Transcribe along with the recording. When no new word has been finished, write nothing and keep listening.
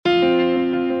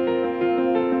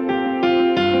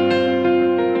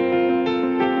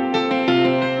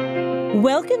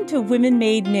Welcome to Women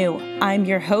Made New. I'm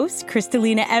your host,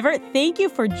 Kristalina Everett. Thank you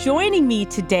for joining me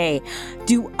today.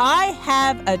 Do I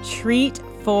have a treat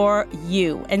for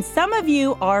you? And some of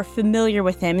you are familiar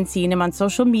with him and seeing him on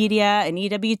social media and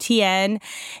EWTN.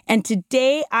 And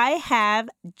today I have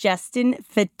Justin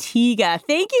Fatica.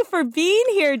 Thank you for being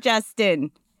here,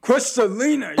 Justin.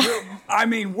 Kristalina,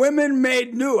 Women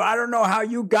Made New. I don't know how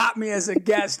you got me as a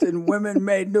guest in Women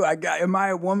Made New. Am I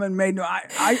a woman made new?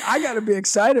 I got to be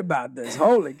excited about this.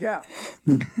 Holy cow.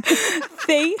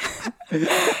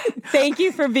 Thank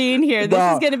you for being here.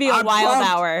 This is going to be a wild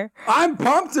hour. I'm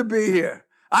pumped to be here.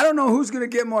 I don't know who's going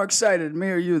to get more excited, me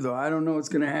or you, though. I don't know what's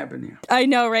going to happen here. I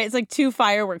know, right? It's like two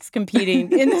fireworks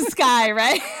competing in the sky,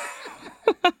 right?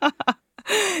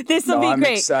 This will be great.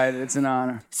 I'm excited. It's an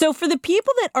honor. So for the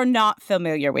people that are not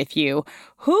familiar with you,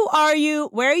 who are you,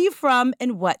 where are you from,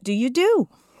 and what do you do?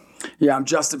 Yeah, I'm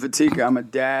Justin Fatica. I'm a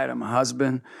dad. I'm a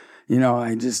husband.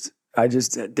 I just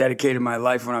dedicated my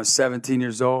life when I was 17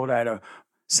 years old. I had a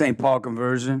St. Paul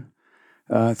conversion.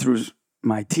 Through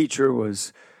my teacher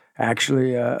was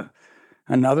actually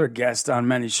another guest on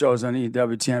many shows on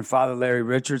EWTN, Father Larry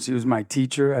Richards. He was my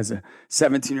teacher as a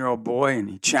 17-year-old boy, and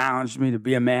he challenged me to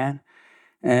be a man.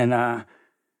 And I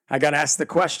got asked the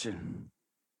question,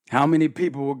 how many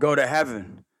people will go to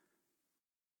heaven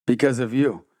because of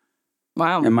you?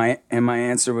 Wow. And my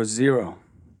answer was 0.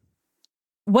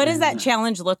 What does that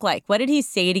challenge look like? What did he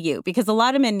say to you? Because a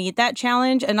lot of men need that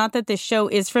challenge, and not that this show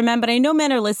is for men, but I know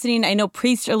men are listening. I know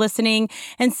priests are listening,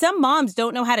 and some moms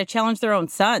don't know how to challenge their own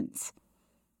sons.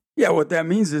 Yeah, what that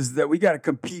means is that we got to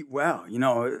compete well.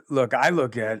 Look, I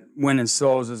look at winning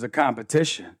souls as a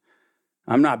competition.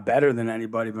 I'm not better than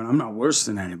anybody, but I'm not worse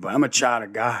than anybody. I'm a child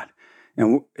of God,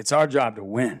 and it's our job to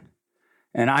win.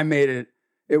 And I made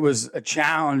it was a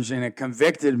challenge, and it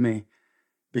convicted me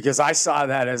because I saw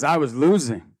that as I was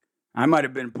losing. I might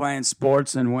have been playing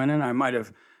sports and winning. I might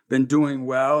have been doing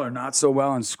well or not so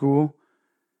well in school,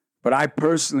 but I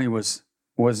personally was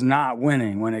not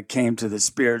winning when it came to the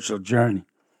spiritual journey.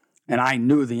 And I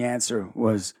knew the answer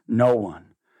was no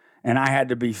one. And I had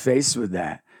to be faced with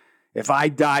that. If I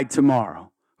died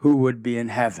tomorrow, who would be in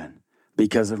heaven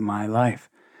because of my life?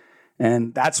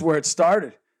 And that's where it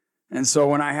started. And so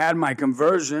when I had my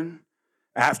conversion,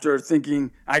 after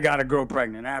thinking I got a girl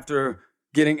pregnant, after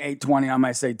getting 820 on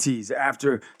my SATs,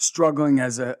 after struggling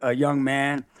as a young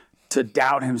man to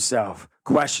doubt himself,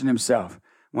 question himself,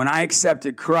 when I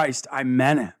accepted Christ, I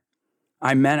meant it.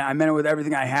 I meant it with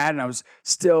everything I had, and it was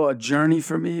still a journey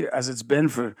for me as it's been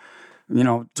for,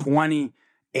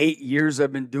 28 years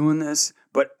I've been doing this,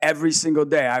 but every single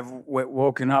day I've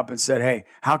woken up and said, hey,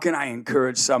 how can I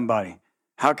encourage somebody?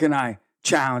 How can I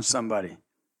challenge somebody?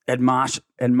 Admonish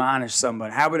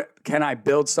somebody? Can I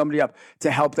build somebody up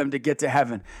to help them to get to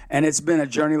heaven? And it's been a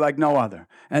journey like no other.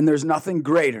 And there's nothing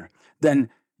greater than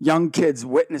young kids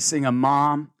witnessing a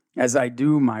mom, as I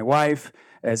do my wife,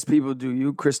 as people do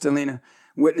you, Kristalina,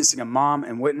 witnessing a mom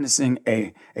and witnessing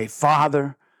a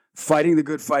father fighting the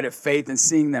good fight of faith and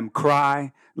seeing them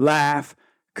cry, laugh,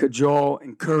 cajole,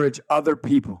 encourage other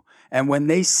people. And when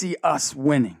they see us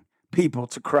winning people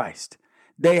to Christ,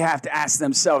 they have to ask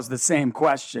themselves the same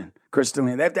question,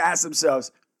 Kristalina. They have to ask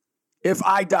themselves, if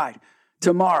I died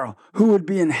tomorrow, who would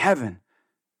be in heaven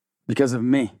because of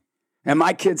me? And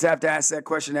my kids have to ask that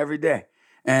question every day.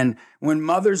 And when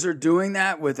mothers are doing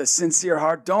that with a sincere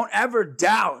heart, don't ever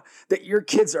doubt that your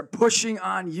kids are pushing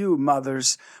on you,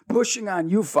 mothers, pushing on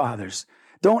you, fathers.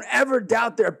 Don't ever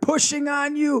doubt they're pushing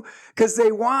on you because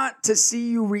they want to see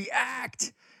you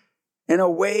react in a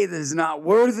way that is not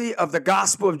worthy of the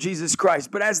gospel of Jesus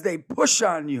Christ. But as they push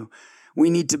on you,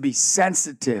 we need to be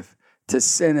sensitive to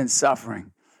sin and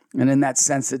suffering. And in that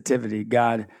sensitivity,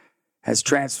 God has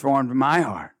transformed my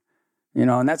heart.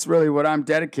 And that's really what I'm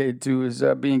dedicated to, is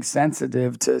being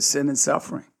sensitive to sin and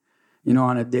suffering,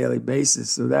 on a daily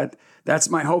basis. So that's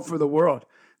my hope for the world,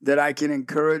 that I can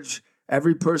encourage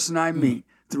every person I meet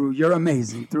through You're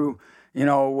Amazing, through,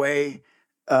 a way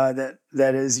that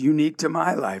is unique to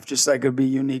my life, just like it would be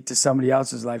unique to somebody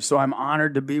else's life. So I'm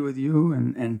honored to be with you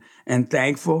and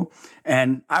thankful.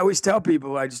 And I always tell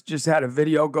people, I just had a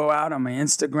video go out on my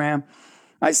Instagram.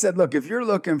 I said, look, if you're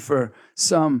looking for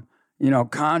some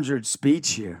conjured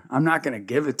speech here, I'm not going to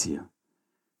give it to you.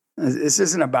 This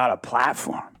isn't about a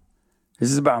platform.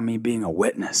 This is about me being a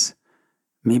witness.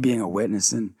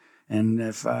 And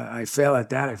if I fail at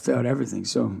that, I fail at everything.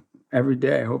 So every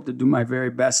day I hope to do my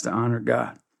very best to honor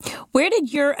God. Where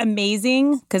did You're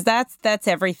Amazing, because that's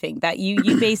everything, that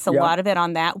you base a lot of it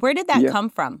on that. Where did that come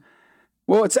from?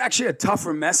 Well, it's actually a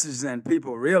tougher message than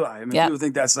people realize. People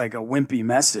think that's like a wimpy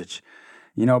message,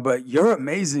 but You're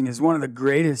Amazing is one of the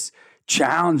greatest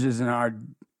challenges in our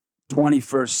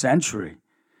 21st century.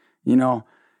 You know,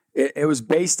 it was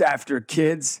based after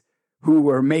kids who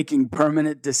were making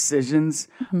permanent decisions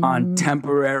on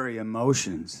temporary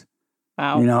emotions.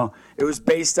 Wow. You know, it was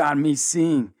based on me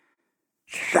seeing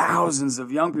thousands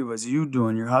of young people, as you do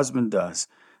and your husband does,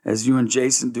 as you and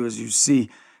Jason do, as you see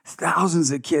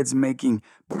thousands of kids making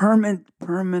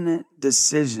permanent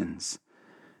decisions,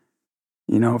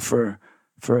 you know, for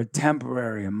a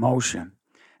temporary emotion.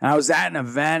 And I was at an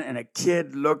event and a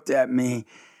kid looked at me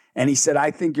and he said,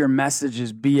 I think your message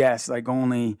is BS, like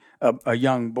only a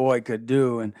young boy could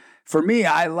do. And for me,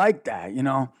 I like that, you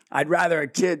know. I'd rather a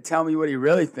kid tell me what he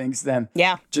really thinks than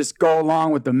just go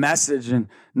along with the message and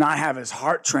not have his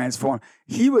heart transformed.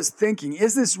 He was thinking,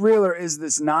 is this real or is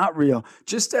this not real?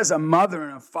 Just as a mother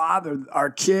and a father, our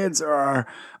kids or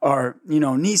our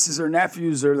nieces or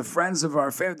nephews or the friends of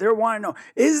our family, they're wanting to know,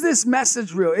 is this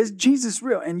message real? Is Jesus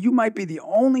real? And you might be the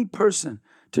only person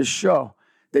to show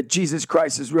that Jesus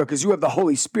Christ is real because you have the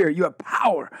Holy Spirit. You have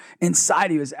power inside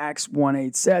of you, as Acts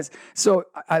 1:8 says. So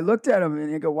I looked at him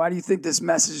and I go, why do you think this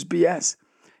message is BS?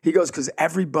 He goes, because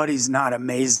everybody's not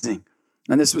amazing.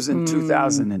 And this was in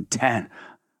 2010,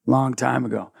 long time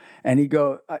ago. And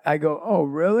I go, oh,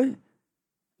 really?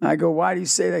 I go, why do you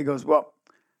say that? He goes, well,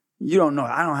 you don't know.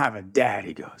 I don't have a dad,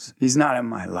 he goes. He's not in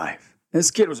my life.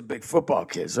 This kid was a big football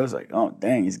kid. So I was like, oh,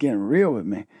 dang, he's getting real with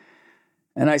me.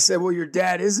 And I said, well, your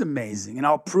dad is amazing, and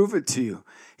I'll prove it to you.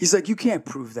 He's like, you can't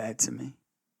prove that to me.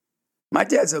 My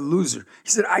dad's a loser. He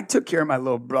said, I took care of my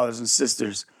little brothers and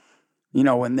sisters, you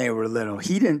know, when they were little.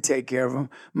 He didn't take care of them.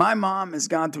 My mom has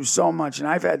gone through so much, and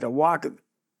I've had to walk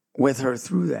with her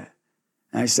through that.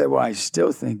 And I said, well, I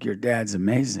still think your dad's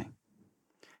amazing.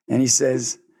 And he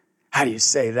says, how do you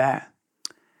say that?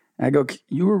 And I go,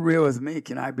 you were real with me.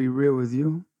 Can I be real with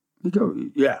you? He go,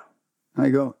 yeah. I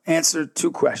go, answer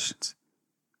 2 questions.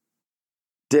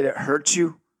 Did it hurt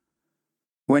you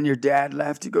when your dad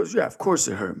left? He goes, yeah, of course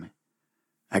it hurt me.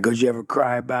 I go, did you ever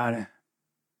cry about it?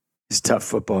 He's a tough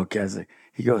football kid.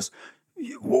 He goes,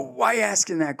 well, why are you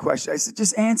asking that question? I said,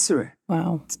 just answer it.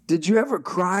 Wow. Did you ever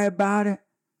cry about it?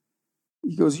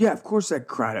 He goes, yeah, of course I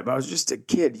cried about it. I was just a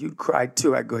kid. You'd cry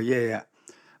too. I go, yeah,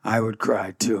 I would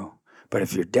cry too. But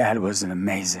if your dad wasn't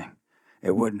amazing,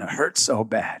 it wouldn't have hurt so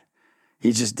bad.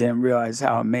 He just didn't realize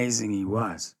how amazing he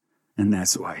was. And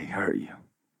that's why he hurt you.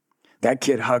 That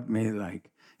kid hugged me like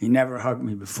he never hugged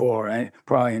me before.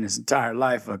 Probably in his entire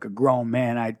life, like a grown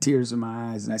man. I had tears in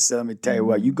my eyes. And I said, let me tell you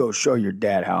what, you go show your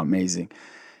dad how amazing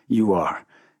you are.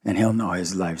 And he'll know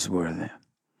his life's worth it.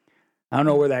 I don't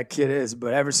know where that kid is,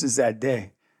 but ever since that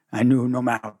day, I knew no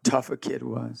matter how tough a kid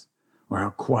was or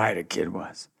how quiet a kid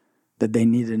was, that they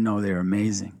needed to know they were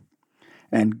amazing.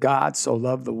 And God so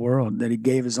loved the world that he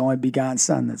gave his only begotten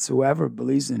son, that whoever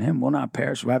believes in him will not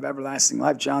perish, will have everlasting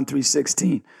life. John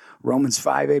 3:16. Romans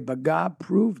 5:8, but God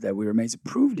proved that we were amazing,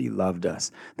 proved he loved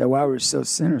us, that while we were still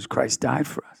sinners, Christ died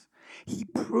for us. He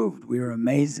proved we were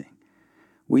amazing.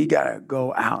 We got to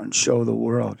go out and show the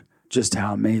world just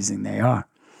how amazing they are.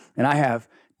 And I have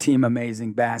Team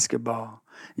Amazing Basketball.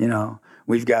 You know,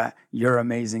 we've got Your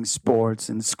Amazing Sports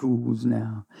in schools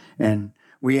now. And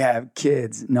we have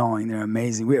kids knowing they're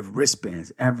amazing. We have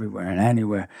wristbands everywhere and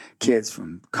anywhere. Kids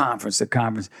from conference to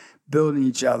conference building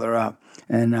each other up.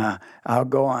 And I'll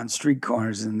go on street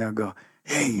corners and they'll go,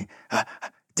 hey,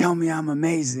 tell me I'm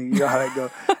amazing. You know, I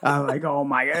go, I'm like, oh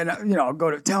my God. You know, I'll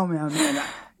go to tell me I'm amazing.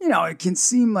 You know, it can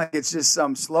seem like it's just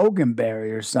some slogan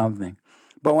barrier or something.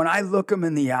 But when I look them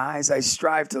in the eyes, I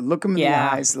strive to look them in the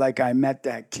eyes like I met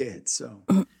that kid. So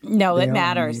no, it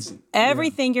matters. Amazing.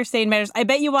 Everything you're saying matters. I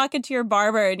bet you walk into your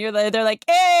barber and they're like,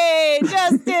 hey,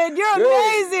 Justin, you're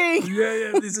amazing.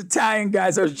 Yeah, these Italian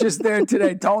guys. I was just there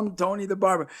today, Tony the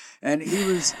barber. And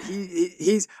he's,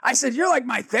 I said, you're like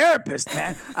my therapist,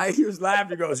 man. He was laughing.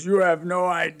 He goes, you have no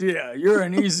idea. You're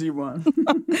an easy one.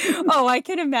 Oh, I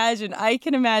can imagine.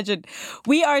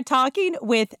 We are talking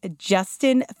with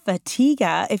Justin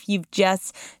Fatica. If you've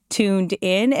just tuned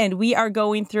in, and we are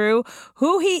going through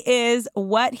who he is,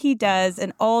 what he does,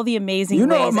 and all the amazing ways. You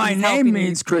know what my name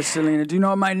means, Kristalina? Do you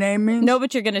know what my name means? No,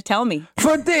 but you're going to tell me.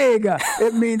 Fatica.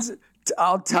 It means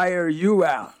I'll tire you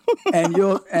out, and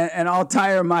and I'll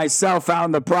tire myself out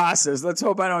in the process. Let's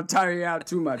hope I don't tire you out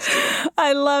too much today.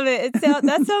 I love it.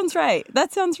 That sounds right.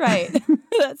 That sounds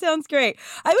great.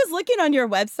 I was looking on your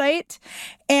website,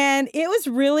 and it was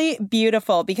really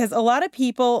beautiful because a lot of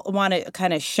people want to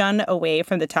kind of shun away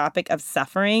from the topic of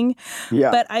suffering.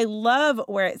 Yeah. But I love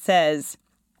where it says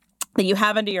that you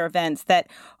have under your events that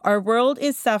our world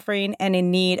is suffering and in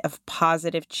need of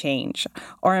positive change.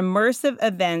 Our immersive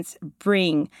events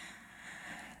bring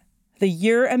the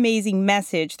You're Amazing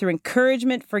message through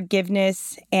encouragement,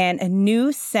 forgiveness, and a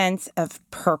new sense of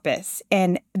purpose.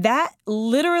 And that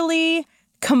literally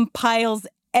compiles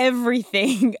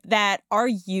everything that our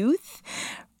youth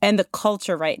and the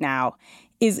culture right now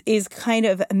is kind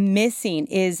of missing,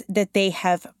 is that they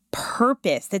have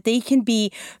purpose, that they can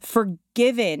be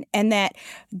forgiven, and that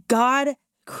God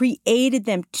created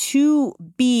them to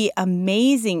be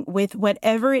amazing with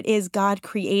whatever it is God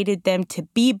created them to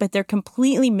be, but they're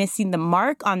completely missing the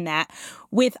mark on that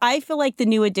with, I feel like, the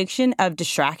new addiction of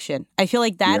distraction. I feel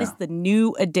like that is the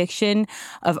new addiction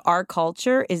of our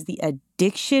culture, is the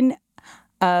addiction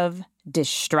of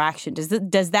distraction.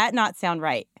 Does that not sound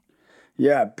right?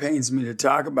 Yeah, it pains me to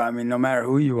talk about. I mean, no matter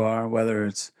who you are, whether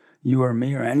it's you or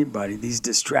me or anybody, these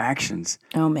distractions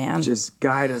just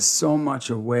guide us so much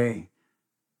away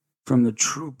from the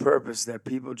true purpose that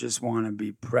people just want to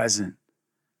be present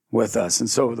with us. And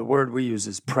so the word we use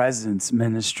is presence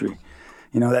ministry.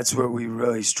 You know, that's what we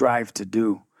really strive to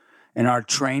do. In our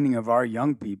training of our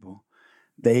young people,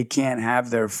 they can't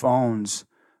have their phones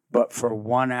but for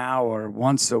 1 hour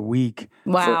once a week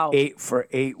for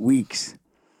 8 weeks.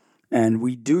 And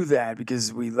we do that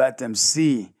because we let them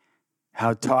see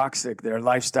how toxic their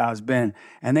lifestyle's been.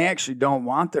 And they actually don't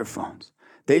want their phones.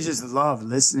 They just love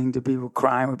listening to people,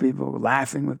 crying with people,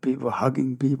 laughing with people,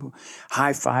 hugging people,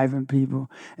 high-fiving people.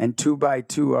 And 2 by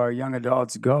 2, our young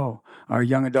adults go, our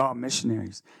young adult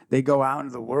missionaries. They go out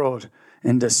into the world,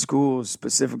 into schools,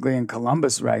 specifically in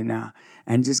Columbus right now,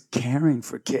 and just caring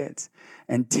for kids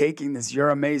and taking this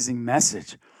You're Amazing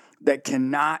message that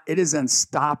it is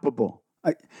unstoppable.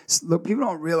 Look, people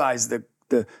don't realize the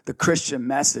Christian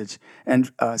message,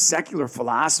 and secular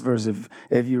philosophers,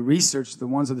 if you research the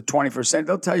ones of the 21st century,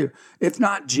 they'll tell you, if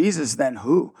not Jesus, then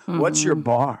who? Mm-hmm. What's your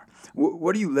bar?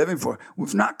 What are you living for?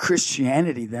 If not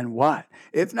Christianity, then what?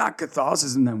 If not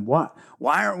Catholicism, then what?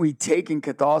 Why aren't we taking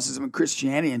Catholicism and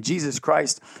Christianity and Jesus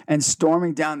Christ and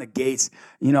storming down the gates,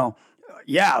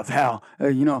 of hell?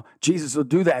 Jesus will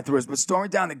do that through us. But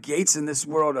storming down the gates in this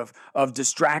world of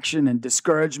distraction and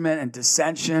discouragement and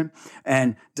dissension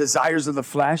and desires of the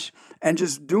flesh, and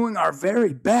just doing our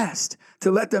very best to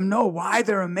let them know why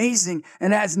they're amazing,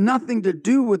 and it has nothing to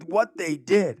do with what they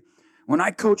did. When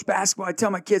I coach basketball, I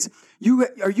tell my kids,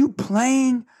 are you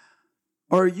playing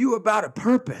or are you about a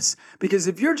purpose? Because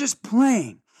if you're just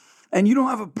playing and you don't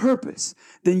have a purpose,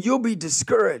 then you'll be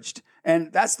discouraged.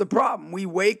 And that's the problem. We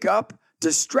wake up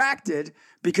distracted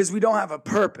because we don't have a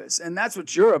purpose. And that's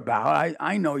what you're about.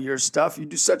 I know your stuff. You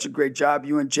do such a great job,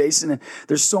 you and Jason. And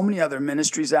there's so many other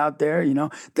ministries out there,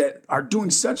 that are doing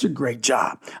such a great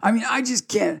job. I mean, I just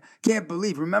can't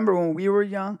believe. Remember when we were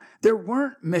young, there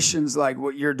weren't missions like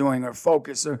what you're doing, or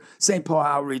Focus, or St. Paul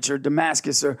Outreach, or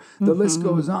Damascus, or the list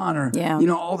goes on, or,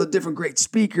 all the different great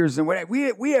speakers and whatever.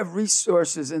 We have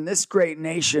resources in this great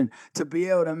nation to be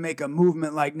able to make a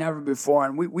movement like never before.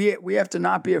 And we have to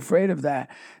not be afraid of that,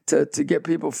 to get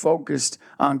people focused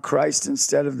on Christ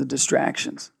instead of the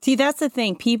distractions. See, that's the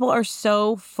thing. People are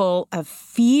so full of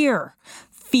fear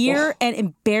and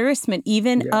embarrassment,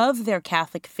 even of their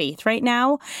Catholic faith right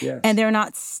now. Yes. And they're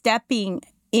not stepping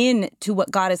into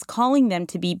what God is calling them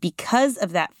to be because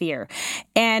of that fear.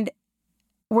 And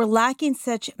we're lacking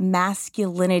such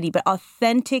masculinity, but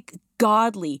authentic,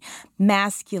 godly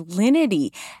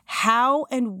masculinity. How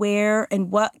and where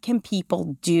and what can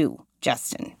people do,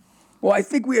 Justin? Well, I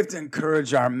think we have to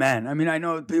encourage our men. I mean, I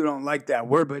know people don't like that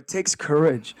word, but it takes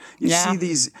courage. You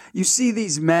see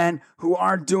these men who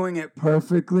aren't doing it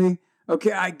perfectly.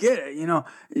 Okay, I get it.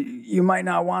 You might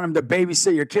not want them to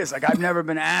babysit your kids. Like, I've never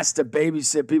been asked to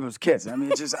babysit people's kids. I mean,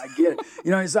 it's just, I get it.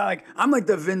 It's not like, I'm like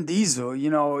the Vin Diesel,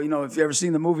 if you ever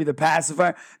seen the movie The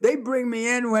Pacifier, they bring me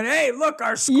in when, hey, look,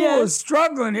 our school is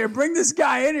struggling here. Bring this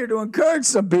guy in here to encourage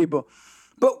some people.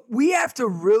 But we have to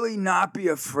really not be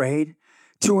afraid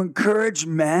to encourage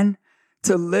men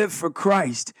to live for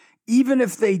Christ, even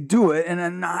if they do it in a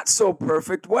not so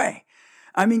perfect way.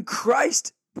 I mean,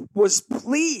 Christ was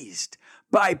pleased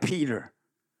by Peter.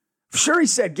 Sure, he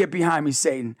said, "Get behind me,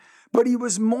 Satan." But he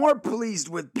was more pleased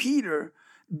with Peter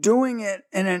doing it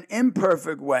in an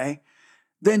imperfect way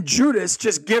than Judas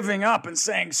just giving up and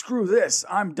saying, "Screw this,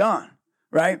 I'm done,"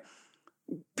 right?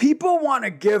 People want to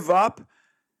give up,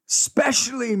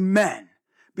 especially men,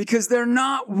 because they're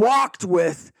not walked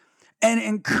with and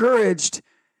encouraged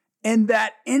in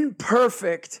that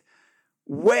imperfect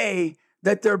way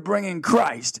that they're bringing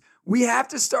Christ. We have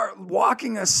to start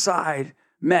walking aside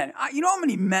men. You know how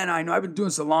many men I know? I've been doing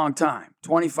this a long time,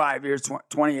 25 years,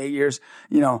 28 years,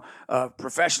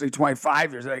 professionally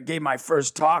 25 years. I gave my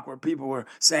first talk where people were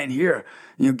saying, here,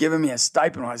 giving me a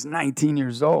stipend when I was 19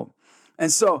 years old.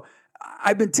 And so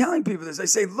I've been telling people this. I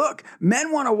say, look,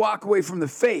 men want to walk away from the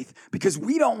faith because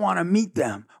we don't want to meet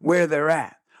them where they're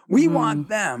at. We want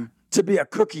them to be a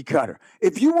cookie cutter.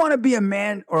 If you want to be a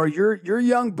man or your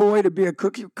young boy to be a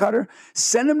cookie cutter,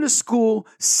 send him to school,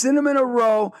 sit him in a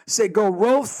row, say, go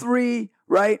row 3,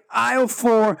 right? Aisle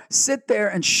 4, sit there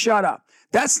and shut up.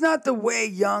 That's not the way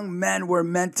young men were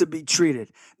meant to be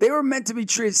treated. They were meant to be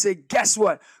treated, say, guess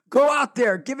what? Go out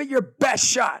there, give it your best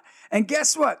shot. And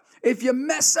guess what? If you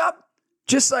mess up,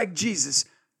 just like Jesus,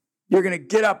 you're going to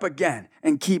get up again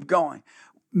and keep going.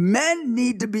 Men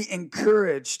need to be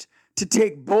encouraged to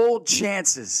take bold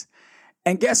chances.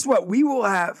 And guess what? We will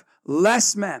have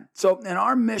less men. So in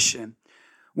our mission,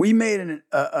 we made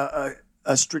a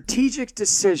strategic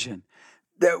decision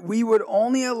that we would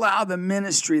only allow the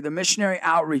ministry, the missionary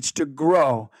outreach, to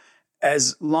grow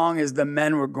as long as the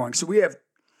men were going. So we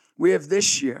have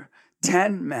this year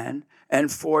 10 men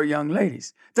and 4 young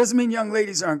ladies. Doesn't mean young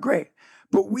ladies aren't great,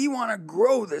 but we want to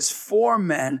grow this 4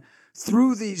 men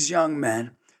through these young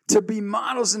men to be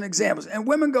models and examples. And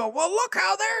women go, well, look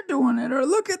how they're doing it, or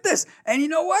look at this. And you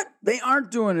know what? They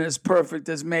aren't doing it as perfect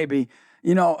as maybe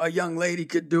a young lady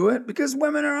could do it, because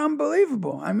women are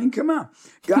unbelievable. I mean, come on.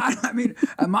 God,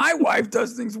 my wife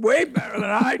does things way better than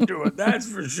I do it,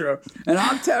 that's for sure. And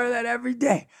I'll tell her that every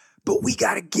day. But we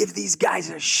got to give these guys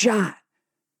a shot.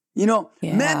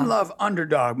 Men love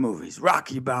underdog movies,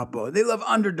 Rocky Balboa. They love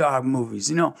underdog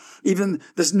movies. Even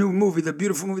this new movie, the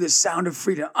beautiful movie, The Sound of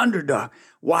Freedom, underdog.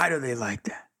 Why do they like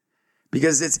that?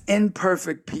 Because it's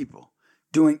imperfect people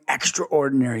doing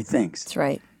extraordinary things. That's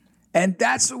right. And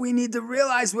that's what we need to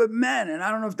realize with men. And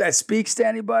I don't know if that speaks to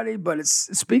anybody, but it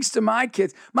speaks to my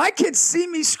kids. My kids see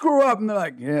me screw up and they're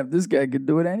like, yeah, if this guy could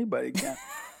do it, anybody can.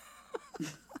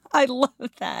 I love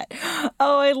that.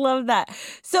 Oh, I love that.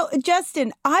 So,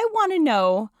 Justin, I want to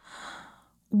know,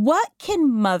 what can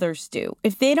mothers do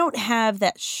if they don't have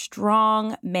that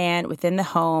strong man within the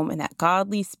home and that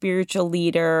godly spiritual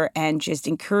leader and just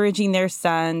encouraging their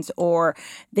sons, or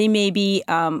they maybe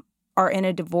are in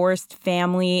a divorced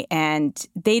family and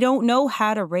they don't know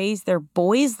how to raise their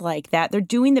boys like that? They're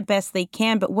doing the best they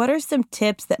can, but what are some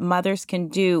tips that mothers can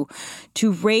do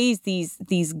to raise these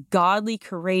godly,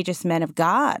 courageous men of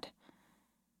God?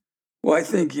 Well, I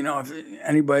think, if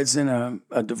anybody's in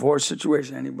a divorce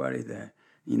situation, anybody that,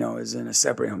 is in a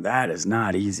separate home, that is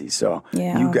not easy. So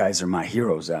You guys are my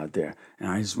heroes out there. And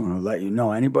I just want to let you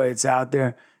know, anybody that's out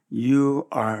there, you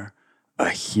are a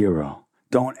hero.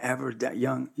 Don't ever,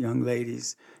 young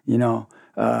ladies,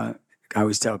 I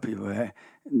always tell people, hey,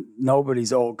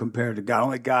 nobody's old compared to God.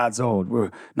 Only God's old.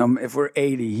 If we're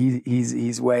 80,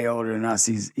 he's way older than us.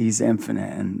 He's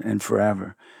infinite and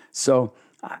forever. So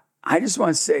I just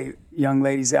want to say, young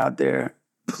ladies out there,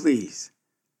 please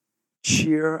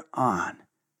cheer on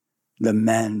the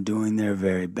men doing their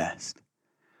very best.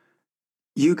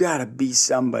 You got to be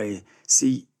somebody.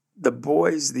 See,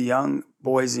 the young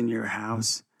boys in your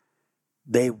house,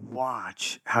 they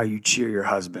watch how you cheer your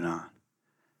husband on.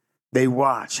 They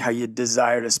watch how you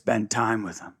desire to spend time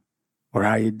with him or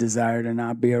how you desire to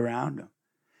not be around him.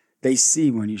 They see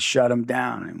when you shut him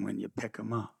down and when you pick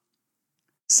him up.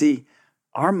 See,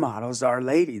 our model's Our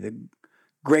Lady, the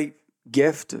great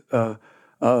gift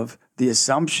of the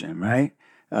Assumption, right?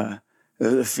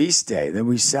 The feast day that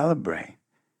we celebrate.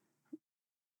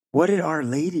 What did Our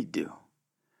Lady do?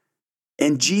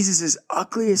 In Jesus'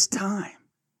 ugliest time,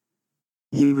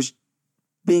 he was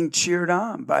being cheered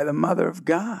on by the Mother of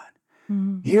God.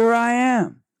 Mm-hmm. Here I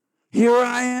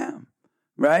am,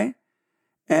 right?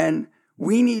 And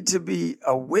we need to be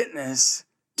a witness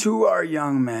to our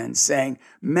young men saying,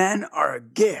 men are a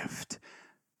gift.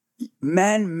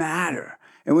 Men matter.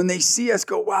 And when they see us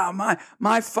go, wow,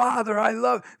 my father, I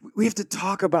love. We have to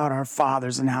talk about our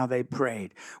fathers and how they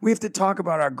prayed. We have to talk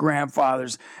about our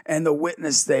grandfathers and the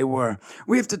witness they were.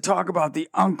 We have to talk about the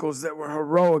uncles that were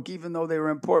heroic, even though they were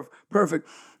imperfect.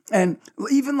 And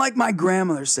even like my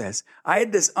grandmother says, I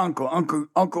had this Uncle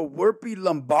Werpy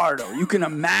Lombardo. You can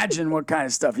imagine what kind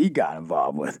of stuff he got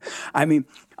involved with. I mean,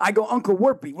 I go, Uncle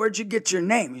Werpy, where'd you get your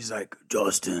name? He's like,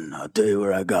 Justin, I'll tell you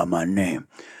where I got my name.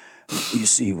 You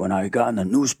see, when I got in the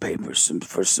newspaper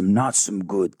for some not some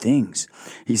good things,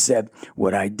 he said,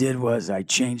 what I did was I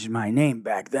changed my name.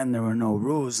 Back then, there were no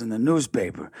rules in the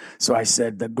newspaper. So I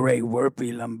said, the great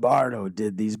Werpy Lombardo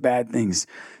did these bad things.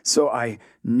 So I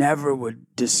never would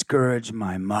discourage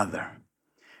my mother.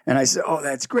 And I said, oh,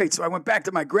 that's great. So I went back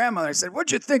to my grandmother. I said,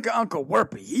 what'd you think of Uncle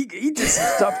Werpy? He did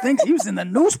some tough things. He was in the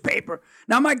newspaper.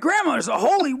 Now, my grandmother's a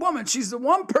holy woman. She's the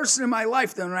one person in my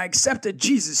life that when I accepted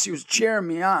Jesus, she was cheering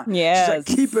me on. Yes. She's like,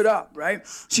 keep it up, right?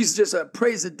 She's just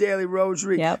prays the daily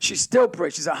rosary. Yep. She still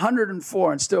prays. She's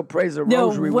 104 and still prays the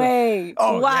rosary. No way.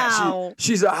 Oh, wow. Yeah,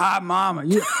 she's a hot mama.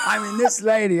 This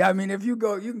lady, if you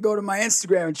can go to my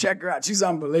Instagram and check her out. She's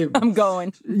unbelievable. I'm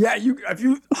going. Yeah, if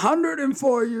you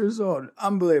 104 years old,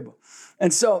 unbelievable.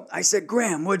 And so I said,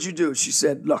 Graham, what'd you do? She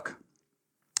said, look,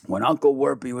 when Uncle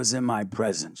Werpy was in my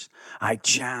presence, I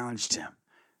challenged him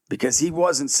because he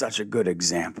wasn't such a good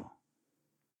example.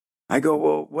 I go,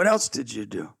 well, what else did you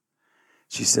do?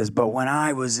 She says, but when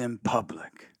I was in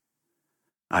public,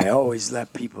 I always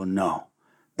let people know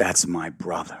that's my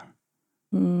brother.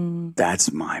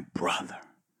 That's my brother.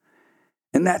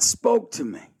 And that spoke to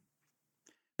me.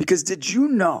 Because did you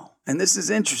know, and this is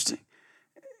interesting,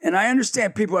 and I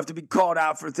understand people have to be called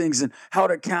out for things and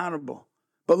held accountable.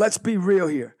 But let's be real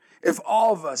here. If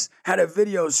all of us had a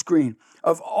video screen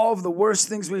of all of the worst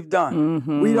things we've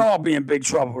done, we'd all be in big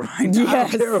trouble right now.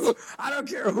 Yes. I don't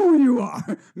care who you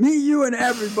are. Me, you, and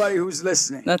everybody who's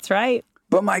listening. That's right.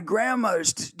 But my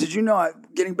grandmother's, did you know,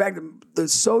 getting back to the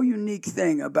so unique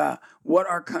thing about what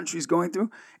our country's going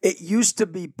through, it used to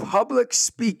be public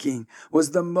speaking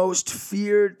was the most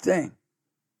feared thing.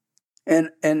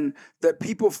 And that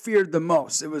people feared the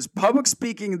most. It was public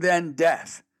speaking, then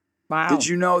death. Wow. Did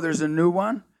you know there's a new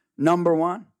one? Number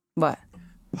one? What?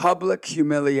 Public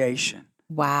humiliation.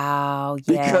 Wow.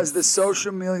 Yes. Because the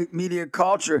social media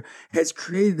culture has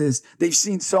created this. They've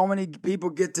seen so many people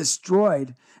get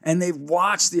destroyed, and they've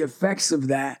watched the effects of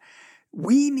that.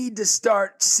 We need to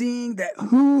start seeing that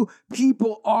who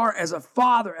people are as a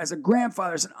father, as a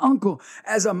grandfather, as an uncle,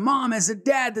 as a mom, as a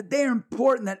dad, that they're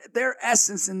important, that their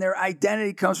essence and their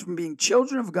identity comes from being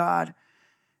children of God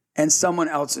and someone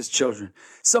else's children.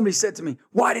 Somebody said to me,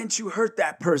 why didn't you hurt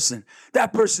that person?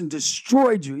 That person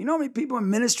destroyed you. You know how many people in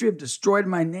ministry have destroyed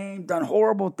my name, done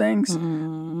horrible things,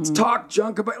 talked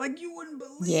junk about, like you wouldn't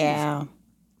believe. Yeah.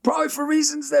 Probably for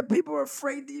reasons that people are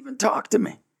afraid to even talk to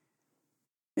me.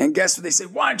 And guess what? They say,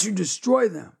 why don't you destroy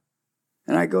them?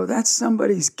 And I go, that's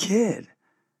somebody's kid.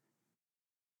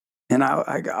 And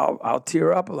I'll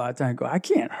tear up a lot of times. I go, I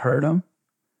can't hurt them.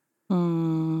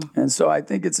 And so I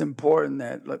think it's important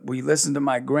that we listen to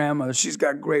my grandmother. She's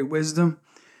got great wisdom,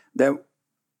 that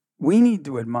we need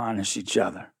to admonish each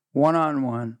other,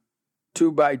 one-on-one,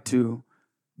 2 by 2,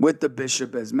 with the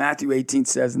bishop, as Matthew 18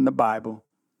 says in the Bible,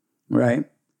 right?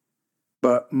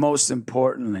 But most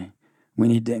importantly, we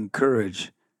need to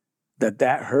encourage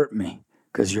that hurt me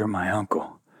because you're my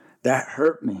uncle. That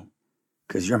hurt me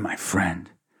because you're my friend.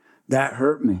 That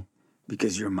hurt me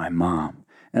because you're my mom.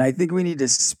 And I think we need to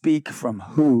speak from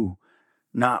who,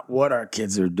 not what our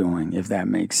kids are doing, if that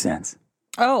makes sense.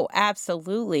 Oh,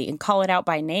 absolutely. And call it out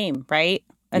by name, right?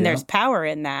 And there's power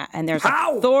in that. And there's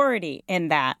authority in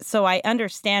that. So I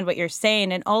understand what you're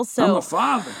saying. And also, I'm a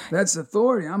father. That's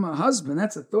authority. I'm a husband.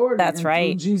 That's authority. That's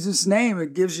right. In Jesus' name,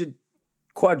 it gives you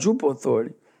quadruple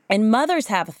authority. And mothers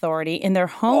have authority in their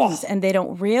homes, and they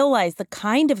don't realize the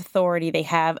kind of authority they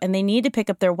have, and they need to pick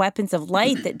up their weapons of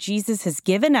light that Jesus has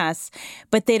given us,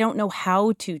 but they don't know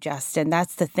how to, Justin.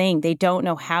 That's the thing. They don't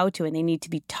know how to, and they need to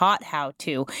be taught how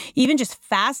to. Even just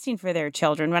fasting for their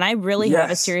children. When I really have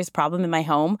a serious problem in my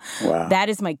home, that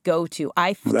is my go-to.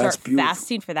 I start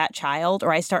fasting for that child,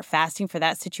 or I start fasting for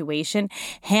that situation.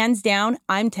 Hands down,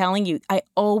 I'm telling you, I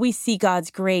always see God's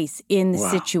grace in the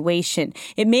situation.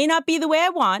 It may not be the way I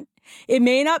want. It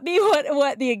may not be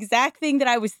what the exact thing that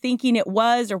I was thinking it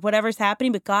was or whatever's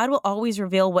happening, but God will always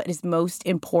reveal what is most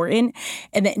important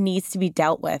and that needs to be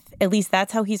dealt with. At least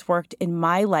that's how he's worked in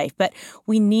my life. But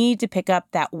we need to pick up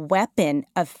that weapon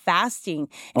of fasting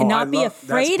and not be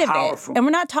afraid of it. And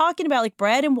we're not talking about like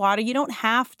bread and water. You don't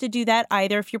have to do that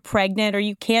either if you're pregnant or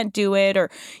you can't do it or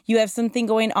you have something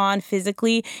going on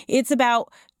physically. It's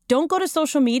about don't go to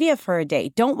social media for a day.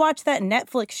 Don't watch that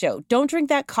Netflix show. Don't drink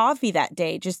that coffee that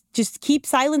day. Just keep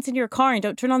silence in your car and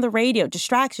don't turn on the radio.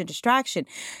 Distraction.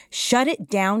 Shut it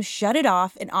down, shut it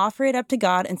off, and offer it up to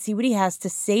God and see what he has to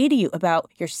say to you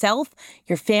about yourself,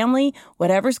 your family,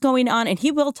 whatever's going on. And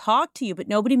he will talk to you, but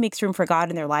nobody makes room for God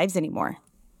in their lives anymore.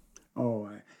 Oh,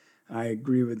 I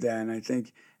agree with that. And I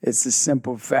think it's the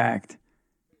simple fact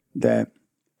that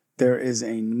there is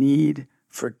a need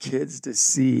for kids to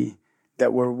see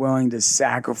that we're willing to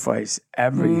sacrifice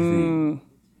everything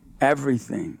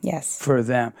for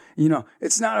them. You know,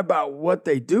 it's not about what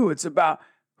they do. It's about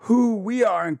who we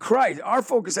are in Christ. Our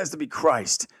focus has to be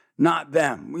Christ, not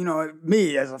them. You know,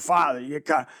 me as a father, you get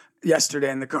caught.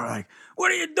 yesterday in the car, like,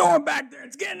 what are you doing back there?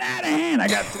 It's getting out of hand. I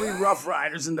got 3 Rough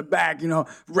Riders in the back,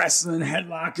 wrestling,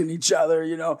 headlocking each other,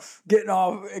 getting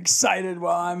all excited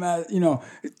while I'm at,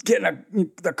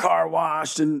 getting the car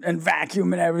washed and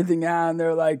vacuuming everything out. And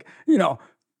they're like,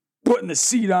 putting the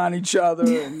seat on each other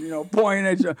and, pointing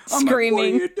at each other. I'm screaming.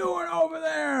 Like, what are you doing over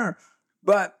there?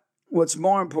 But what's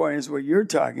more important is what you're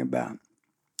talking about.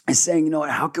 Is saying,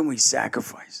 how can we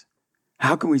sacrifice?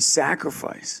 How can we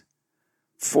sacrifice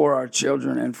for our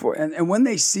children and when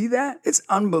they see that, it's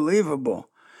unbelievable.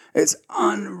 It's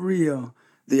unreal,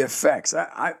 the effects.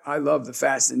 I love the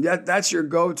fasting. That's your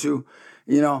go-to.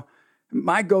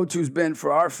 My go-to's been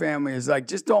for our family is like,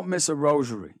 just don't miss a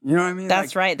rosary. You know what I mean?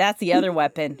 That's right. That's the other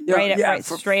weapon.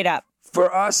 Straight up.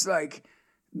 For us, like,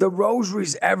 the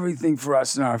rosary's everything for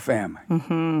us in our family.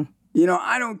 Mm-hmm.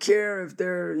 I don't care if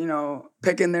they're,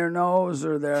 picking their nose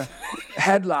or they're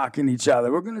headlocking each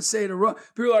other. We're going to say to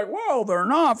people are like, well, they're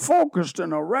not focused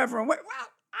in a reverent way. Well,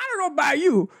 I don't know about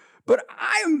you, but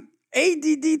I'm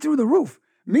ADD through the roof.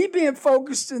 Me being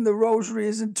focused in the rosary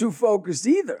isn't too focused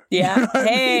either. Yeah. You know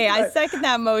Hey, I mean? I second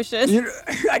that motion.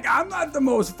 I'm not the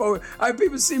most focused.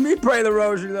 People see me pray the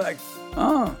rosary. They're like,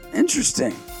 oh,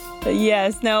 interesting.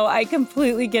 Yes, no, I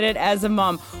completely get it as a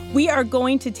mom. We are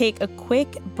going to take a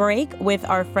quick break with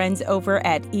our friends over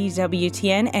at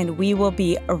EWTN, and we will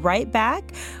be right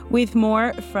back with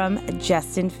more from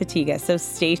Justin Fatica. So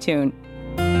stay tuned.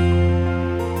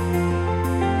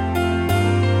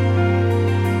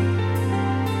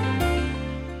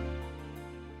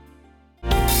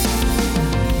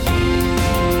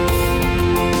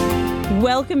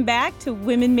 Welcome back to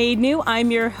Women Made New.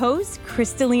 I'm your host,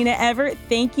 Kristalina Everett.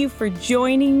 Thank you for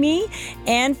joining me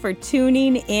and for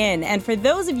tuning in. And for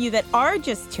those of you that are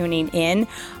just tuning in,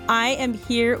 I am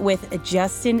here with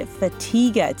Justin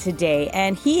Fatica today,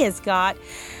 and he has got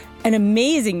an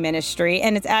amazing ministry,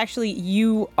 and it's actually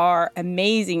 "You Are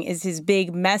Amazing" is his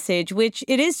big message, which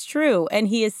it is true. And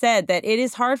he has said that it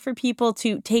is hard for people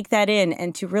to take that in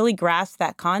and to really grasp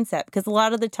that concept, because a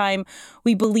lot of the time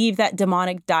we believe that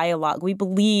demonic dialogue. We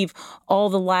believe all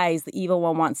the lies the evil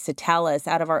one wants to tell us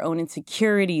out of our own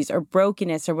insecurities or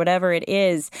brokenness or whatever it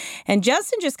is. And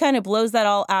Justin just kind of blows that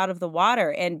all out of the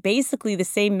water. And basically the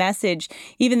same message,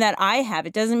 even that I have,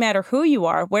 it doesn't matter who you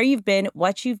are, where you've been,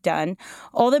 what you've done.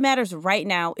 All that matters right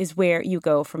now is where you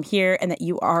go from here, and that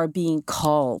you are being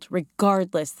called,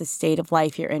 regardless the state of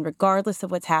life you're in, regardless of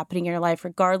what's happening in your life,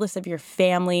 regardless of your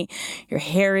family, your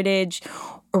heritage,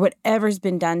 or whatever's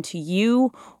been done to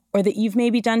you or that you've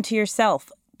maybe done to yourself.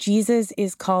 Jesus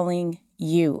is calling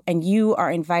you, and you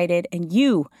are invited, and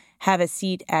you have a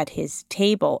seat at his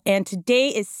table. And today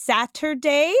is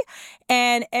Saturday,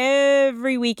 and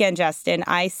every weekend, Justin,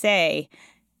 I say,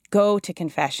 go to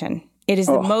confession. It is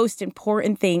the most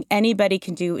important thing anybody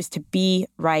can do, is to be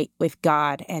right with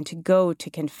God and to go to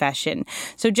confession.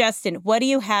 So, Justin, what do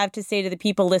you have to say to the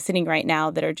people listening right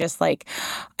now that are just like,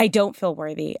 I don't feel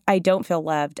worthy, I don't feel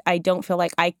loved, I don't feel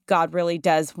like God really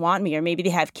does want me, or maybe they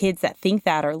have kids that think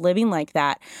that or living like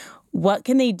that? What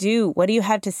can they do? What do you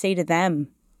have to say to them?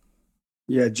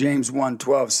 Yeah, James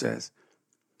 1:12 says,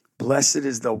 blessed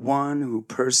is the one who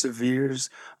perseveres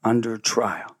under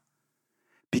trial.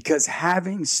 Because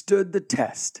having stood the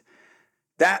test,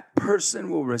 that person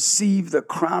will receive the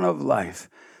crown of life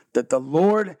that the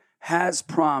Lord has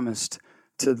promised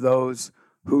to those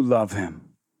who love him.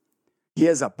 He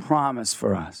has a promise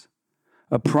for us,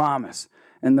 a promise.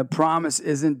 And the promise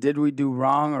isn't, did we do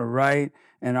wrong or right,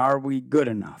 and are we good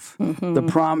enough? Mm-hmm. The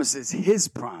promise is his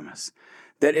promise,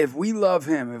 that if we love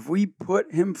him, if we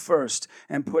put him first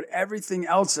and put everything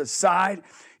else aside,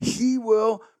 he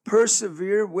will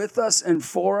persevere with us and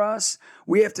for us.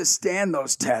 We have to stand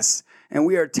those tests, and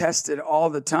we are tested all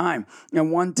the time.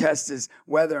 And one test is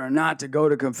whether or not to go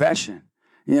to confession,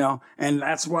 and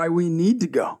that's why we need to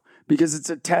go, because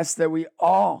it's a test that we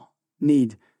all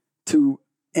need to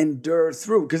endure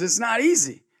through, because it's not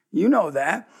easy. You know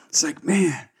that. It's like,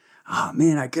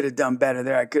 I could have done better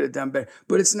there. I could have done better.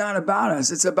 But it's not about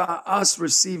us. It's about us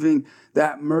receiving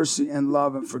that mercy and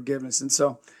love and forgiveness. And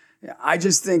so I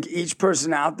just think each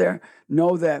person out there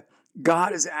know that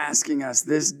God is asking us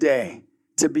this day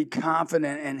to be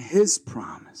confident in his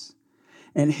promise.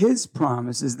 And his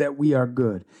promise is that we are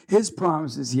good. His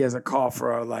promise is he has a call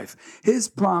for our life. His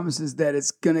promise is that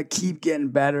it's going to keep getting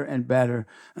better and better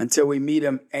until we meet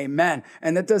him. Amen.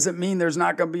 And that doesn't mean there's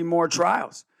not going to be more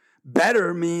trials.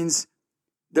 Better means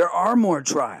there are more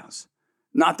trials.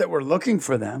 Not that we're looking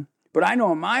for them, but I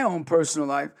know in my own personal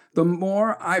life, the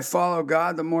more I follow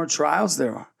God, the more trials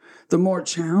there are, the more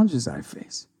challenges I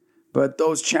face. But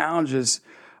those challenges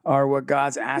are what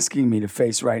God's asking me to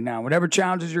face right now. Whatever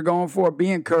challenges you're going for, be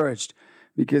encouraged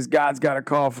because God's got a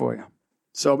call for you.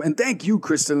 So, and thank you,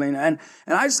 Kristalina.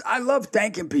 And I love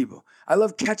thanking people. I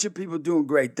love catching people doing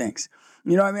great things.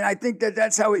 You know what I mean? I think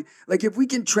that's how if we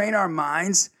can train our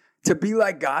minds to be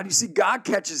like God, you see, God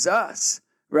catches us,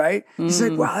 right? He's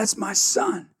like, wow, that's my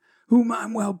son, whom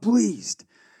I'm well pleased.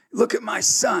 Look at my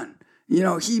son.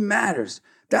 He matters.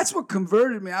 That's what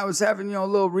converted me. I was having, a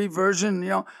little reversion.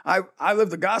 I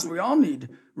live the gospel. We all need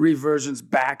reversions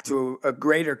back to a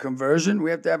greater conversion.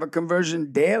 We have to have a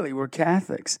conversion daily. We're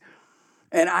Catholics.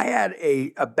 And I had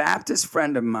a Baptist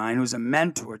friend of mine who's a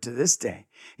mentor to this day.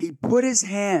 He put his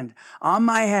hand on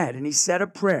my head and he said a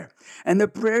prayer. And the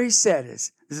prayer he said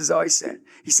this is all he said.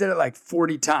 He said it like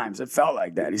 40 times. It felt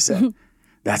like that. He said,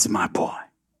 that's my boy.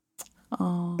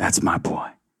 Oh. That's my boy.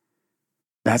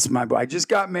 That's my boy. I just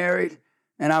got married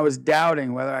and I was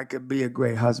doubting whether I could be a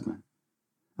great husband.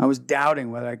 I was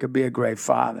doubting whether I could be a great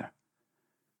father.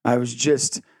 I was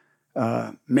just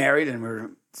married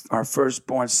and our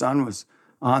firstborn son was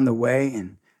on the way,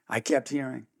 and I kept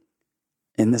hearing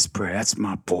in this prayer, that's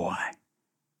my boy.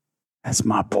 That's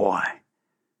my boy.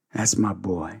 That's my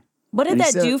boy. What did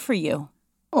that do for you?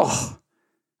 Oh,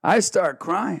 I started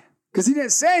crying because he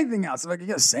didn't say anything else. I'm like, you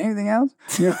going to say anything else?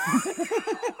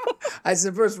 I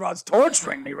said, first of all, it's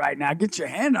torturing me right now. Get your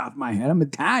hand off my head. I'm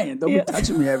Italian. Don't be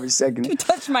touching me every second. You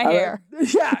touch my hair.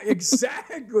 Yeah,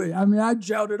 exactly. I mean, I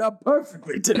gelled it up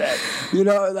perfectly today.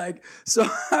 So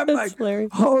I'm like,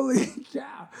 hilarious. Holy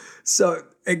cow. So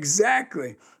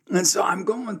exactly. And so I'm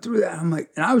going through that. I'm like,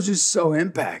 and I was just so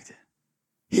impacted.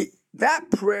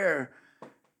 That prayer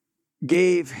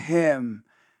gave him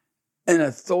an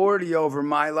authority over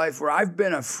my life where I've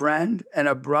been a friend and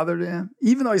a brother to him,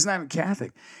 even though he's not even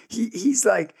Catholic. He's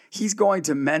going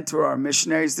to mentor our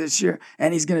missionaries this year,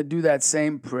 and he's going to do that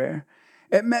same prayer.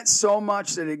 It meant so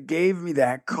much that it gave me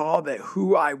that call that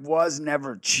who I was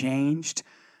never changed.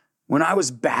 When I was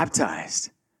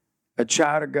baptized, a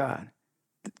child of God,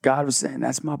 God was saying,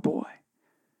 that's my boy,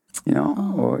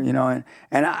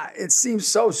 it seems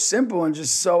so simple and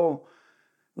just so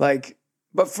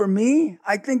but for me,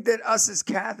 I think that us as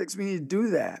Catholics, we need to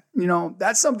do that.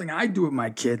 That's something I do with my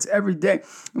kids every day.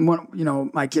 And when,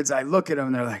 my kids, I look at them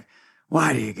and they're like,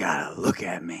 why do you gotta look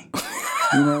at me?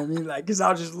 You know what I mean? Because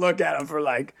I'll just look at them for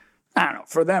I don't know,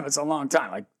 for them, it's a long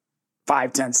time,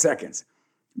 5-10 seconds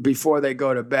before they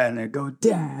go to bed. And they go,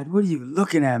 Dad, what are you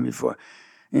looking at me for?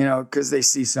 Because they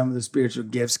see some of the spiritual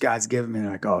gifts God's given me. And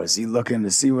they're like, oh, is he looking to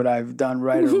see what I've done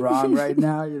right or wrong right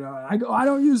now? I go, I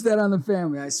don't use that on the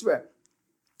family, I swear.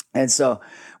 And so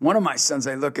one of my sons,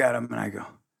 I look at him and I go,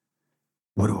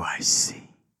 what do I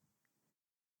see?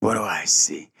 What do I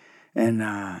see? And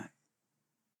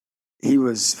he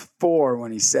was 4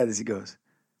 when he said this. He goes,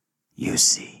 you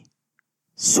see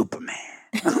Superman.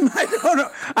 I'm like, oh no.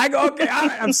 I go, okay, all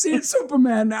right, I'm seeing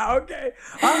Superman now. Okay.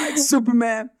 All right,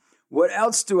 Superman. What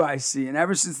else do I see? And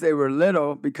ever since they were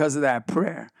little, because of that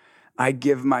prayer, I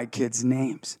give my kids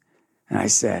names. And I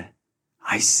said,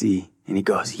 I see. And he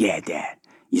goes, yeah, Dad.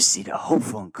 You see the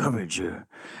hopeful encourager.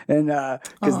 And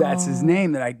because that's his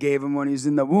name that I gave him when he was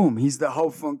in the womb. He's the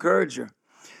hopeful encourager.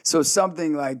 So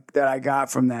something like that I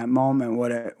got from that moment,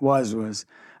 what it was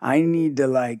I need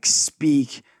to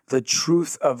speak the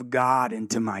truth of God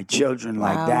into my children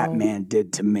like that man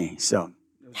did to me. So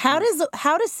how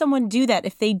does someone do that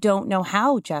if they don't know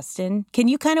how, Justin? Can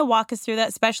you kind of walk us through that,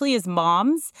 especially as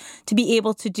moms, to be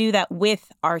able to do that with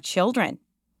our children?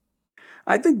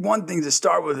 I think one thing to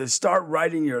start with is start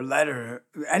writing your letter.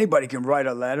 Anybody can write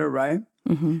a letter, right?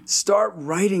 Mm-hmm. Start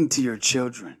writing to your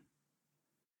children.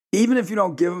 Even if you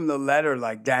don't give them the letter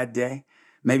that day,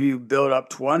 maybe you build up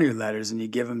 20 letters and you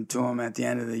give them to them at the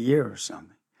end of the year or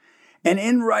something. And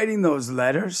in writing those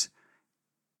letters,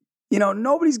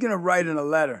 nobody's going to write in a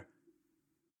letter,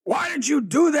 why did you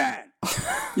do that?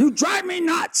 You drive me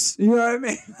nuts. You know what I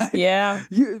mean? Yeah.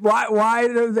 Why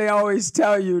do they always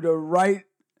tell you to write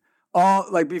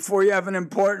before you have an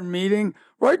important meeting,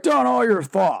 write down all your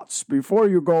thoughts before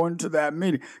you go into that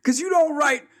meeting. Because you don't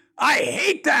write, I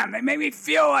hate them. They make me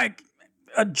feel like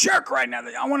a jerk right now.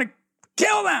 I want to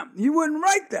kill them. You wouldn't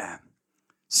write that.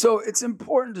 So it's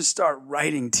important to start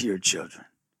writing to your children.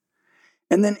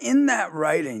 And then in that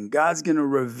writing, God's going to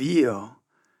reveal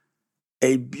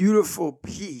a beautiful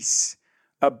piece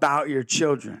about your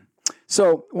children.